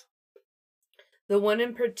ones. The one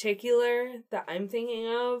in particular that I'm thinking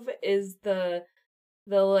of is the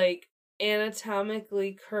like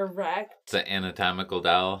anatomically correct... The anatomical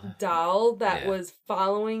doll? Doll that was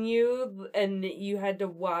following you, and you had to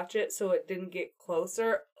watch it so it didn't get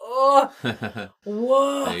closer. Oh!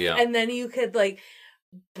 Whoa! Yeah. And then you could, like,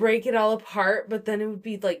 break it all apart, but then it would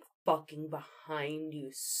be, like, fucking behind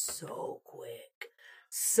you so quick.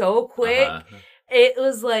 So quick. It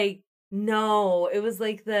was like, no. It was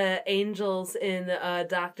like the angels in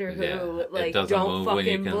Doctor Who. Yeah. Like, don't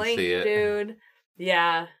fucking blink, dude.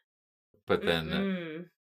 Yeah. But then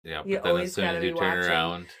Yeah, You but then as always soon gotta as be you turn watching.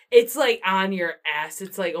 around, It's like on your ass.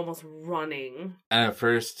 It's like almost running. and at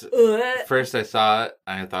first Ugh. I saw it,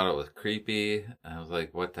 I thought it was creepy. I was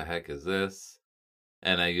like, "What the heck is this?"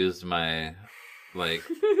 And I used my my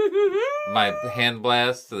hand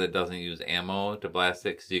blast so that it doesn't use ammo to blast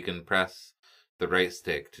it, because you can press the right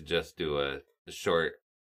stick to just do a short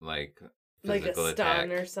like physical a attack.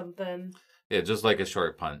 stun or something. Yeah, just like a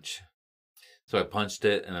short punch. So I punched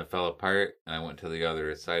it and it fell apart, and I went to the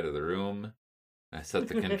other side of the room. I set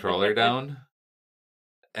the controller down,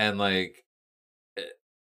 and like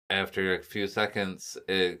after a few seconds,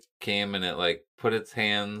 it came and it like put its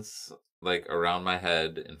hands like around my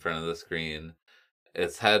head in front of the screen.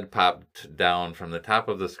 Its head popped down from the top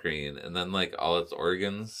of the screen, and then like all its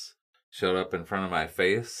organs showed up in front of my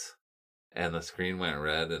face, and the screen went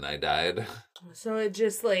red, and I died. So it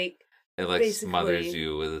just like It like smothers basically-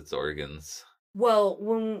 you with its organs. Well,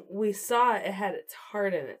 when we saw it, it had its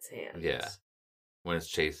heart in its hand. Yeah. When it's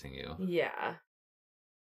chasing you. Yeah.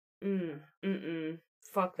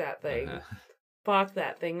 Fuck that thing. Uh-huh. Fuck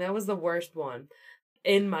that thing. That was the worst one,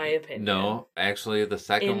 in my opinion. No, actually, the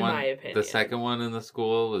second In one, my opinion. the second one in the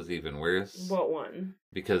school was even worse. What one?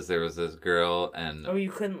 Because there was this girl, and Oh,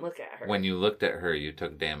 you couldn't look at her. when you looked at her, you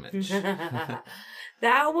took damage.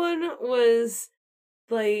 That one was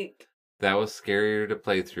like. That was scarier to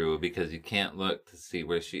play through because you can't look to see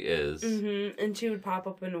where she is. And she would pop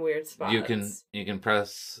up in weird spots. You can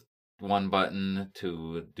press one button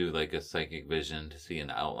to do like a psychic vision to see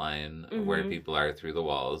an outline of where people are through the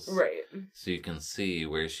walls. Right. So you can see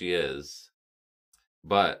where she is.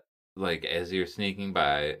 But like as you're sneaking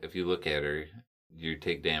by, if you look at her, you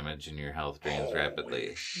take damage and your health drains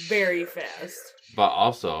rapidly. Very fast. But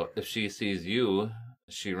also, if she sees you,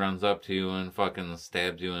 she runs up to you and fucking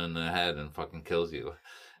stabs you in the head and fucking kills you.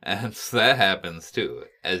 And so that happens too.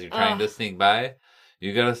 As you're trying to sneak by,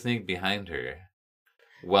 you gotta sneak behind her.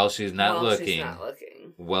 While she's not looking. She's not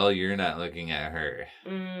looking. While you're not looking at her.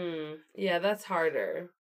 Yeah, that's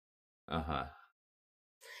harder. Uh-huh.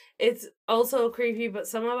 It's also creepy, but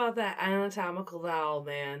something about that anatomical doll,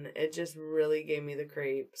 man, it just really gave me the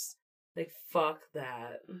creeps. Like, fuck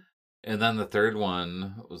that. And then the third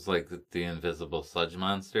one was like the invisible sludge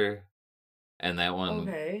monster. And that one,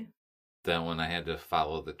 that one I had to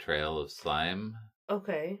follow the trail of slime.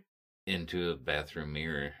 Okay. Into a bathroom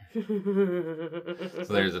mirror.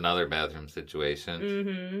 So there's another bathroom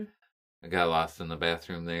situation. I got lost in the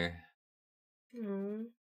bathroom there.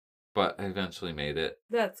 But I eventually made it.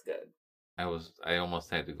 That's good. I almost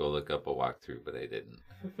had to go look up a walkthrough, but I didn't.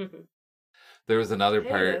 There was another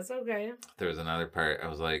part. That's okay. There was another part. I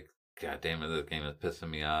was like, God damn it, this game is pissing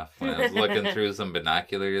me off. When I was looking through some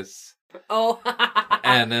binoculars. Oh.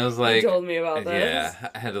 And it was like, you told me about this. Yeah,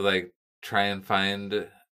 I had to like try and find,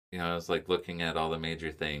 you know, I was like looking at all the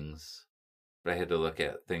major things, but I had to look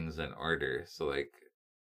at things in order. So like,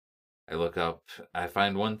 I look up, I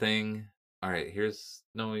find one thing. All right,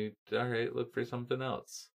 all right, look for something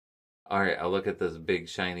else. All right, I'll look at this big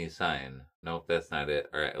shiny sign. Nope, that's not it.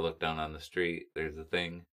 All right, I look down on the street. There's a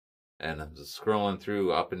thing. And I'm just scrolling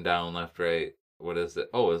through up and down, left, right. What is it?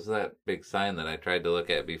 Oh, is that big sign that I tried to look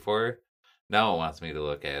at before? Now it wants me to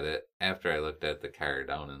look at it after I looked at the car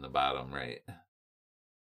down in the bottom right.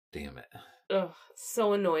 Damn it. Ugh,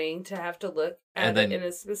 so annoying to have to look at it in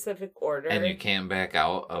a specific order. And you can't back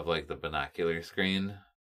out of like the binocular screen.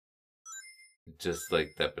 Just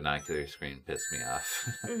like that binocular screen pissed me off.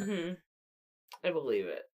 I believe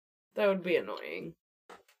it. That would be annoying.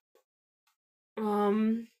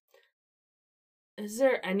 Is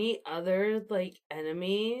there any other like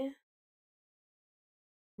enemy?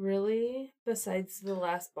 Really? Besides the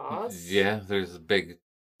last boss? Yeah, there's the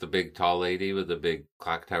big tall lady with the big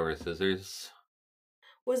clock tower scissors.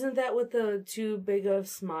 Wasn't that with the too big of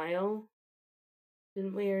smile?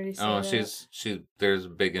 Didn't we already say that? There's a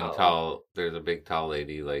big tall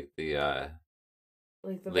lady like the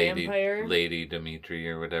like the lady, vampire? Lady Dimitri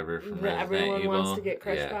or whatever from that Resident everyone Evil. wants to get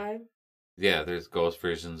crushed by? Yeah, there's ghost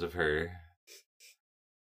versions of her.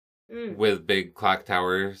 With big clock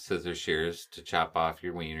tower scissor shears to chop off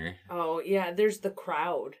your wiener. Oh, yeah, there's the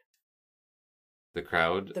crowd. The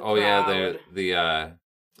crowd? The yeah, crowd.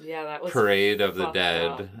 Yeah, that was Parade of the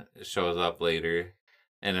Dead shows up later.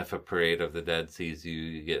 And if a Parade of the Dead sees you,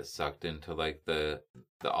 you get sucked into like the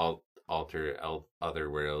other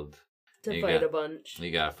world. To fight a bunch.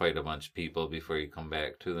 You gotta fight a bunch of people before you come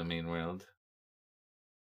back to the main world.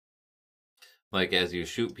 Like as you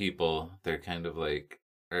shoot people, they're kind of like,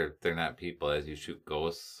 or they're not people, as you shoot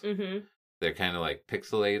ghosts, they're kind of like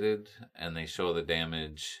pixelated, and they show the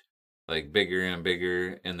damage like bigger and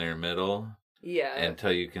bigger in their middle, Yeah.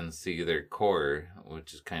 until you can see their core,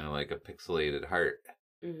 which is kind of like a pixelated heart.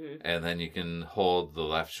 Mm-hmm. And then you can hold the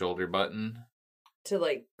left shoulder button. To,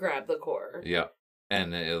 like, grab the core. Yep.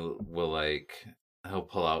 And it will, like, he'll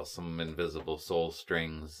pull out some invisible soul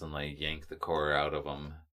strings and, like, yank the core out of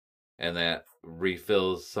them. And that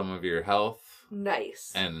refills some of your health.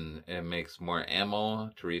 Nice. And it makes more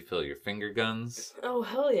ammo to refill your finger guns. Oh,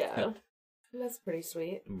 hell yeah. That's pretty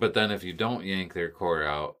sweet. But then if you don't yank their core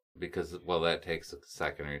out, because, well, that takes a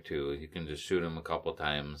second or two, you can just shoot them a couple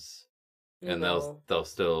times. And they'll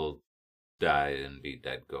still die and be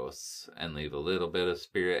dead ghosts and leave a little bit of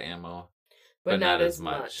spirit ammo, but not as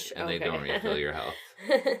much. And okay. they don't refill your health.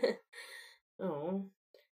 Oh,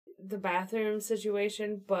 the bathroom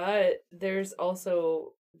situation, but there's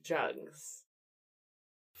also jugs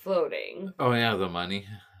floating. Oh yeah, the money.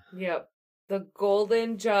 Yep, the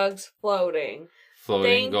golden jugs floating.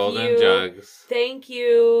 Floating Thank golden you. jugs. Thank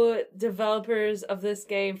you, developers of this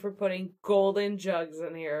game, for putting golden jugs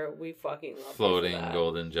in here. We fucking love Floating you for that.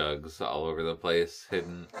 golden jugs all over the place,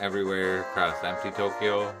 hidden everywhere across empty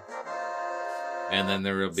Tokyo. And then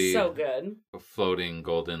there will be So good. floating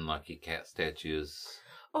golden lucky cat statues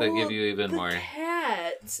that give you even the more.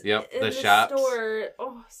 Cat. Yep, in the shops. Store.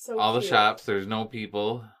 Oh, so All the cute. shops, there's no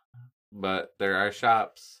people, but there are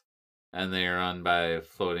shops. And they are run by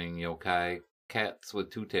floating yokai cats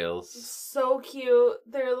with two tails. So cute.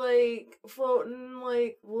 They're like floating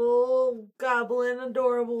like little goblin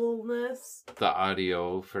adorableness. The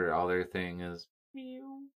audio for all their thing is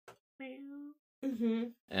meow, meow. Mm-hmm.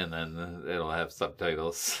 And then it'll have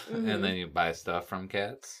subtitles. Mhm. And then you buy stuff from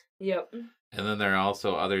cats. Yep. And then there are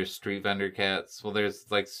also other street vendor cats. Well, there's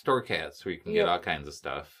like store cats where you can Yep. get all kinds of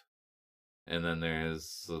stuff. And then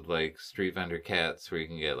there's like street vendor cats where you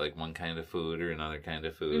can get like one kind of food or another kind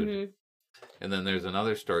of food. Mm-hmm. And then there's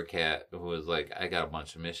another store cat who was like, I got a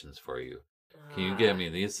bunch of missions for you. Can you get me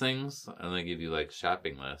these things? And they give you like a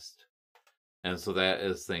shopping list. And so that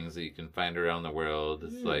is things that you can find around the world.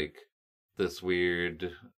 It's like this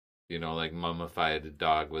weird, like mummified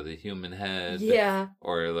dog with a human head. Yeah.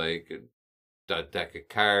 Or like a deck of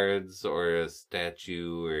cards or a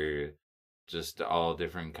statue or just all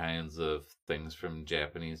different kinds of things from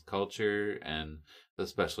Japanese culture and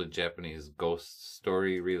especially Japanese ghost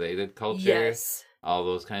story related culture. Yes. All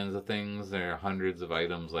those kinds of things. There are hundreds of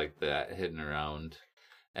items like that hidden around.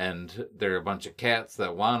 And there are a bunch of cats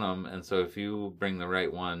that want them. And so if you bring the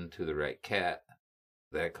right one to the right cat,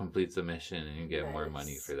 that completes the mission and you get more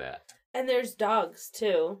money Nice. for that. And there's dogs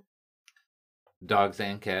too. Dogs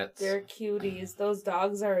and cats. They're cuties. Those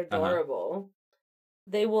dogs are adorable.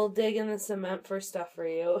 They will dig in the cement for stuff for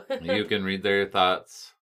you. You can read their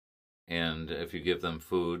thoughts. And if you give them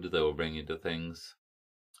food, they will bring you to things.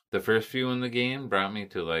 The first few in the game brought me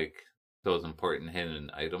to like those important hidden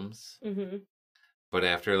items. Mm-hmm. But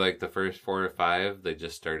after like the first 4 or 5, they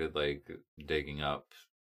just started like digging up.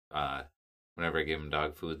 Whenever I gave them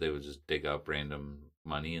dog food, they would just dig up random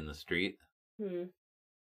money in the street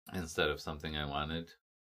instead of something I wanted.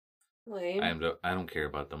 Lame. I don't care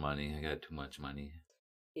about the money. I got too much money.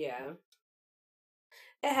 Yeah.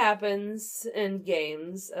 It happens in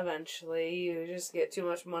games eventually. You just get too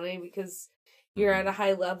much money because you're at a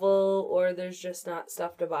high level or there's just not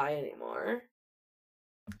stuff to buy anymore.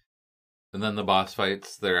 And then the boss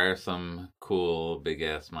fights, there are some cool big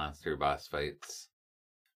ass monster boss fights.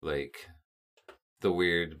 Like the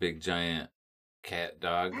weird big giant cat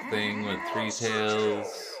dog thing with 3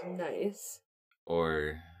 tails. Nice.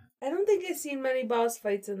 Or I don't think I've seen many boss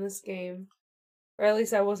fights in this game. Or at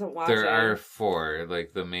least I wasn't watching. there are 4.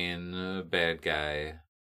 Like the main bad guy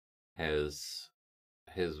has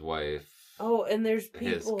his wife. Oh, and there's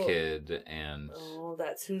people. His kid and Oh,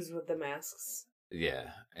 that's who's with the masks. yeah,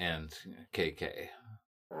 and KK,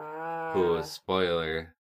 Ah. who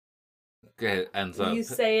spoiler ends up. You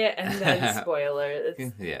say it and then spoiler.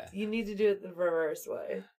 It's, Yeah, you need to do it the reverse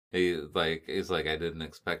way. he's like I didn't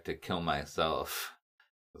expect to kill myself.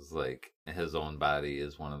 It's like his own body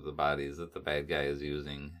is one of the bodies that the bad guy is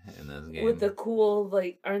using in this game. With the cool,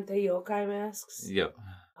 like, aren't they yokai masks? Yep.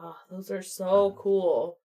 Oh, those are so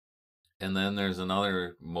cool. And then there's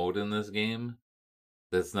another mode in this game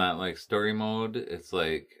that's not like story mode. It's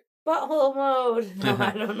like Butthole mode. No,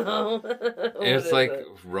 I don't know. What it's is like it?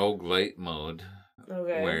 roguelite mode.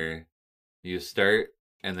 Okay. Where you start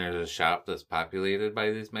and there's a shop that's populated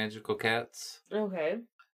by these magical cats. Okay.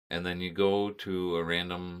 And then you go to a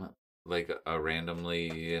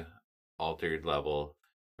randomly altered level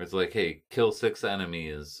where it's like, hey, kill 6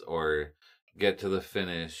 enemies or get to the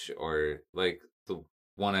finish, or like the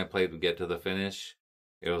one I played would get to the finish.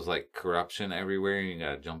 It was like corruption everywhere and you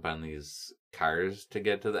gotta jump on these cars to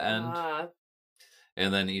get to the end. Ah,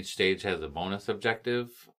 And then each stage has a bonus objective.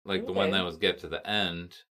 Like the one Okay. that was get to the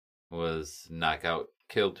end was knock out,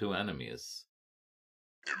 kill 2 enemies.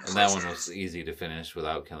 And that one was easy to finish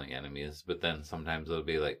without killing enemies. But then sometimes it'll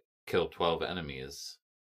be like kill 12 enemies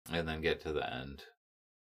and then get to the end.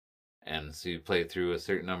 And so you play through a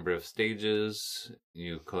certain number of stages,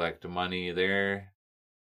 you collect money there,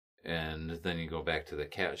 and then you go back to the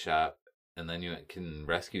cat shop, and then you can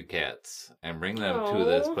rescue cats and bring them to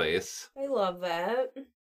this Aw. place. I love that.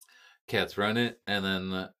 Cats run it, and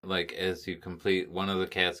then, like, as you complete, one of the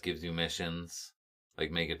cats gives you missions, like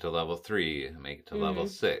make it to level 3, make it to level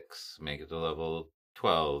 6, make it to level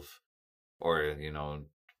 12, or, you know,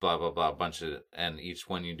 blah, blah, blah, bunch of, and each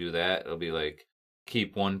one you do that, it'll be like,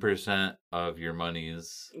 keep 1% of your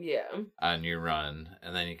monies Yeah. on your run,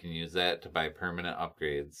 and then you can use that to buy permanent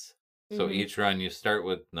upgrades. So Mhm. each run you start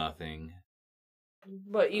with nothing.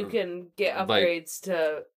 But you can get Like- upgrades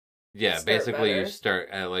to... Yeah, Start basically you better. start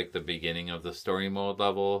at like the beginning of the story mode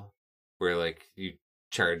level, where like you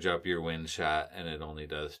charge up your wind shot and it only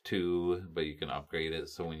does 2, but you can upgrade it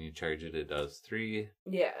so when you charge it, it does 3.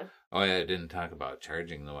 Yeah. Oh yeah, I didn't talk about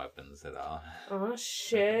charging the weapons at all. Oh,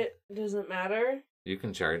 shit. Doesn't matter? You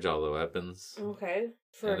can charge all the weapons. Okay.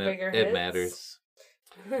 For and bigger it hits? matters.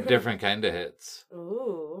 Different kind of hits.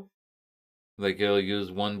 Ooh. Like it'll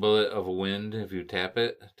use 1 bullet of wind if you tap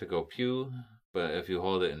it to go pew, but if you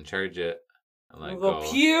hold it and charge it, and like We'll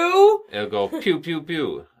go pew? it'll go pew pew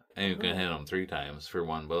pew, and you can hit them 3 times for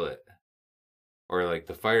 1 bullet. Or like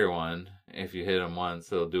the fire one, if you hit them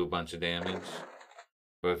once, it'll do a bunch of damage.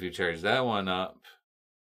 But if you charge that one up,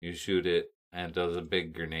 you shoot it, and it does a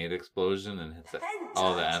big grenade explosion and hits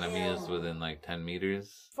all the enemies within like 10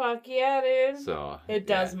 meters. Fuck yeah, dude. So It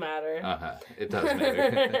does matter. It does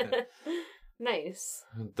matter. Nice.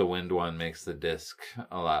 The wind one makes the disc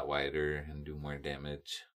a lot wider and do more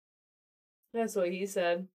damage. That's what he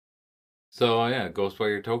said. So yeah,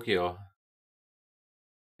 Ghostwire Tokyo.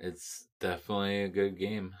 It's definitely a good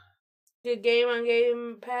game. Good game on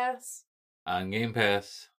Game Pass? On Game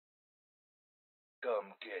Pass.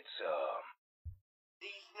 Come get some.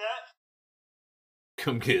 These nuts?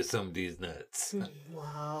 Come get some of these nuts.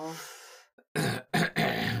 Wow.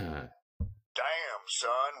 Damn,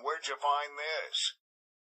 son, where'd you find this?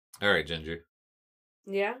 Alright, Ginger.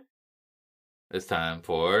 Yeah? It's time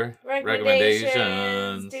for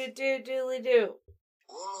Recommendations. Do.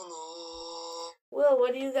 Will,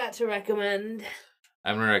 what do you got to recommend?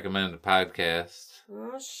 I'm going to recommend a podcast.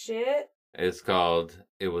 Oh, shit. It's called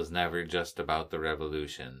It Was Never Just About the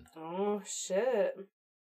Revolution. Oh, shit.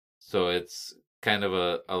 So it's kind of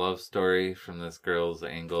a love story from this girl's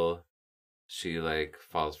angle. She like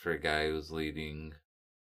falls for a guy who's leading.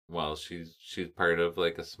 Well, she's part of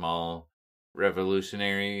like a small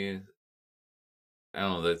revolutionary. I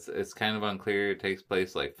don't know. It's kind of unclear. It takes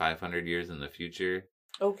place like 500 years in the future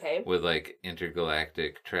Okay. with like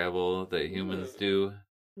intergalactic travel that humans do.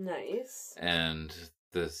 Nice. And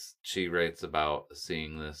she writes about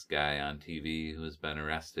seeing this guy on TV who's been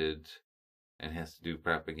arrested and has to do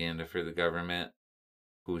propaganda for the government,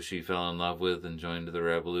 who she fell in love with and joined the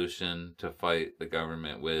revolution to fight the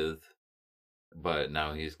government with. But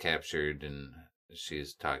now he's captured, and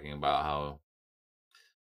she's talking about how,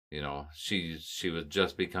 you know, she was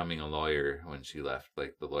just becoming a lawyer when she left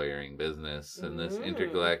like the lawyering business in this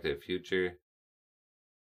intergalactic future.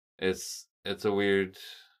 It's a weird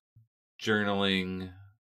journaling,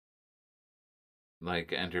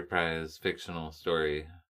 like enterprise fictional story.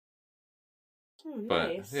 Oh, But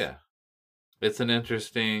nice. yeah, it's an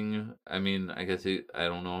interesting. I mean, I guess I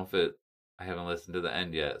don't know if it. I haven't listened to the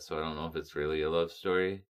end yet, so I don't know if it's really a love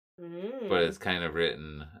story. But it's kind of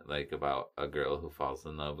written like about a girl who falls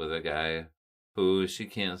in love with a guy who she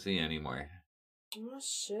can't see anymore. Oh,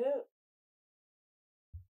 shit.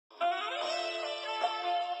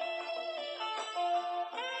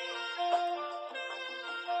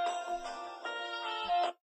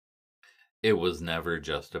 It was never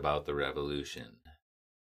just about the revolution,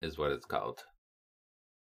 is what it's called.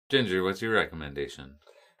 Ginger, what's your recommendation?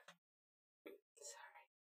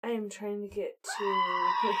 I am trying to get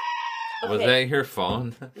to... Was that your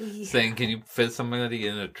phone Yeah. saying, "Can you fit somebody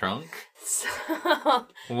in a trunk"? So...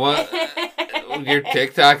 What? Your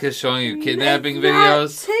TikTok is showing you kidnapping It's not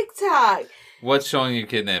videos? TikTok. What's showing you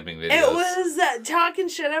kidnapping videos? It was talking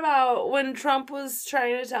shit about when Trump was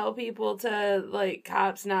trying to tell people to, like,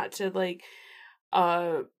 cops not to, like,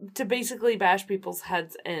 to basically bash people's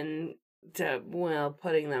heads in to, well,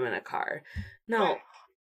 putting them in a car. No.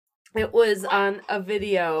 It was on a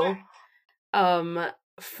video,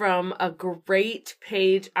 from a great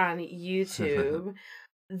page on YouTube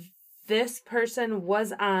this person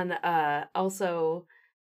was on also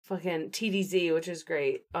fucking TDZ, which is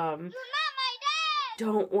great. You're not my dad!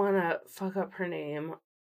 Don't want to fuck up her name.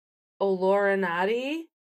 Olorinati.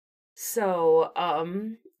 So,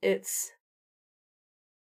 it's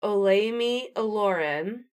Olaimi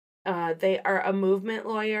Olorin. They are a movement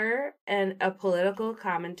lawyer and a political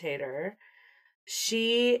commentator.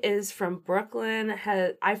 She is from Brooklyn.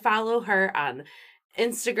 I follow her on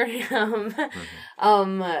Instagram,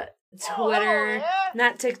 Twitter, yeah.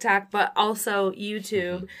 not TikTok, but also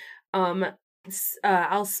YouTube.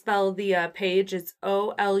 I'll spell the page. It's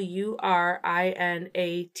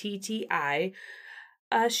OLURINATTI.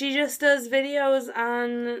 She just does videos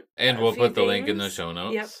on. And a we'll few put the link in the things. show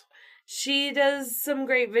notes. Yep. She does some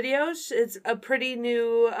great videos. It's a pretty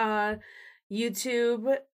new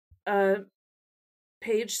YouTube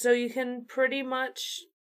page, so you can pretty much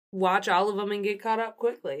watch all of them and get caught up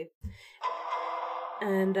quickly.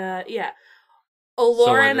 And yeah,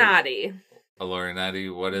 Olorinati.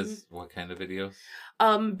 Olorinati, what kind of videos?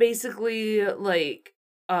 Basically like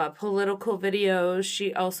political videos.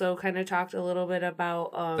 She also kind of talked a little bit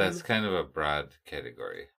about That's kind of a broad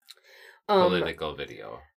category. Political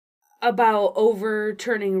video. About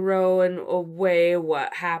overturning Roe and away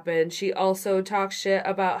what happened. She also talks shit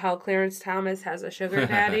about how Clarence Thomas has a sugar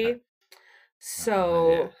daddy. So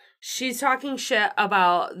Yeah. she's talking shit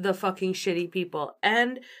about the fucking shitty people.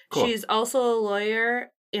 And Cool. she's also a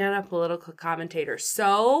lawyer and a political commentator.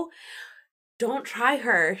 So don't try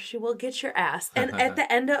her. She will get your ass. And at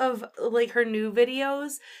the end of like her new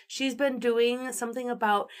videos, she's been doing something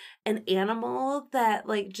about an animal that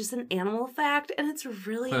like just an animal fact. And it's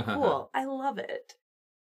really cool. I love it.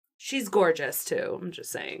 She's gorgeous too. I'm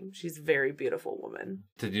just saying. She's a very beautiful woman.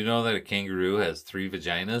 Did you know that a kangaroo has 3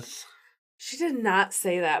 vaginas? She did not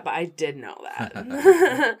say that, but I did know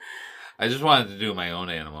that. I just wanted to do my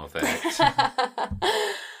own animal fact.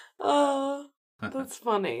 Oh, that's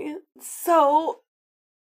funny. So,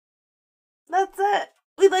 that's it.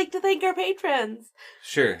 We'd like to thank our patrons.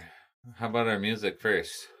 Sure. How about our music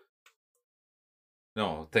first?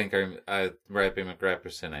 No, thank our Rappy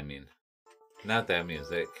McRapperson, I mean. Not that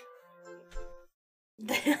music.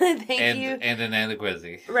 Thank you. And an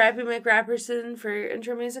Anaquizzy. Rappy McRapperson for your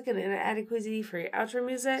intro music and an Adequacy for your outro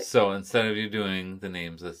music. So instead of you doing the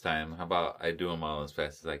names this time, how about I do them all as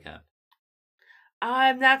fast as I can?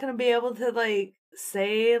 I'm not going to be able to, like,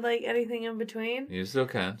 say, like, anything in between. You still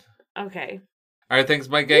can. Okay. All right, thanks,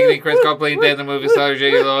 Mike Gagney, Chris Copley, Dan the Movie Star,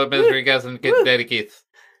 J. Lowe, Mystery Guest, and Daddy Keith.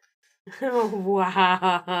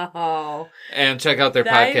 Wow. And check out their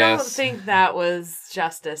I podcast. don't think that was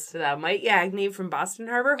justice to them. Mike Yagney from Boston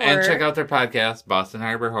Harbor Horror. And check out their podcast, Boston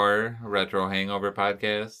Harbor Horror, Retro Hangover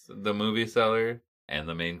Podcast, The Movie Seller, and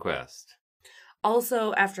The Main Quest.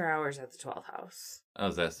 Also, After Hours at the 12th House. Oh,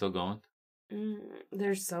 is that still going?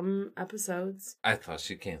 There's some episodes. I thought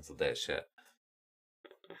she canceled that shit.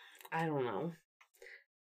 I don't know.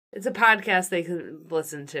 It's a podcast they could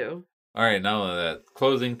listen to. All right, now that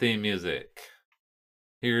closing theme music.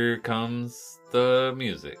 Here comes the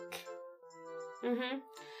music.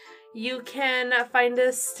 You can find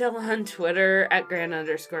us still on Twitter at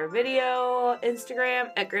 @grand_video,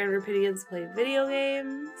 Instagram at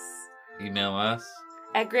 @GrandRapidiansPlayVideoGames, Email us.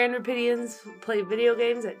 at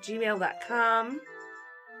GrandRapidiansPlayVideoGames@gmail.com.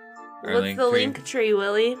 Our What's the link tree,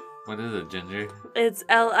 Willie? What is it, Ginger? It's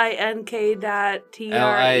link.tree.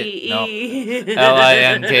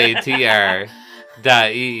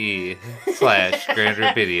 linktr.ee/Grand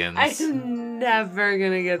Rapidians. I'm never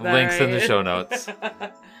gonna get that Links in the right. show notes.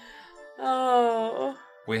 Oh.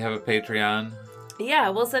 We have a Patreon. Yeah,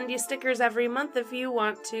 we'll send you stickers every month if you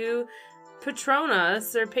want to Patron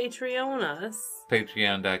us or Patreon us.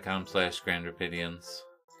 Patreon.com/Grand Rapidians.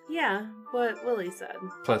 Yeah, what Willie said.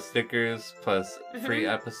 Plus stickers, plus free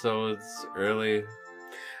episodes early.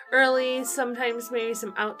 Early, sometimes maybe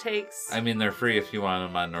some outtakes. I mean, they're free if you want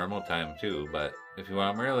them on normal time, too. But if you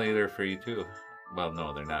want them early, they're free, too. Well,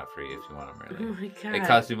 no, they're not free if you want them early. Oh my god. It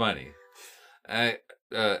costs you money.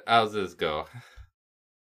 How's this go?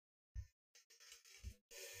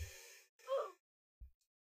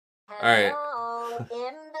 Alright.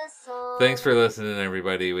 Thanks for listening,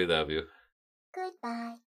 everybody. We love you.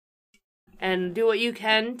 Goodbye. And do what you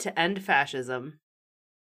can to end fascism.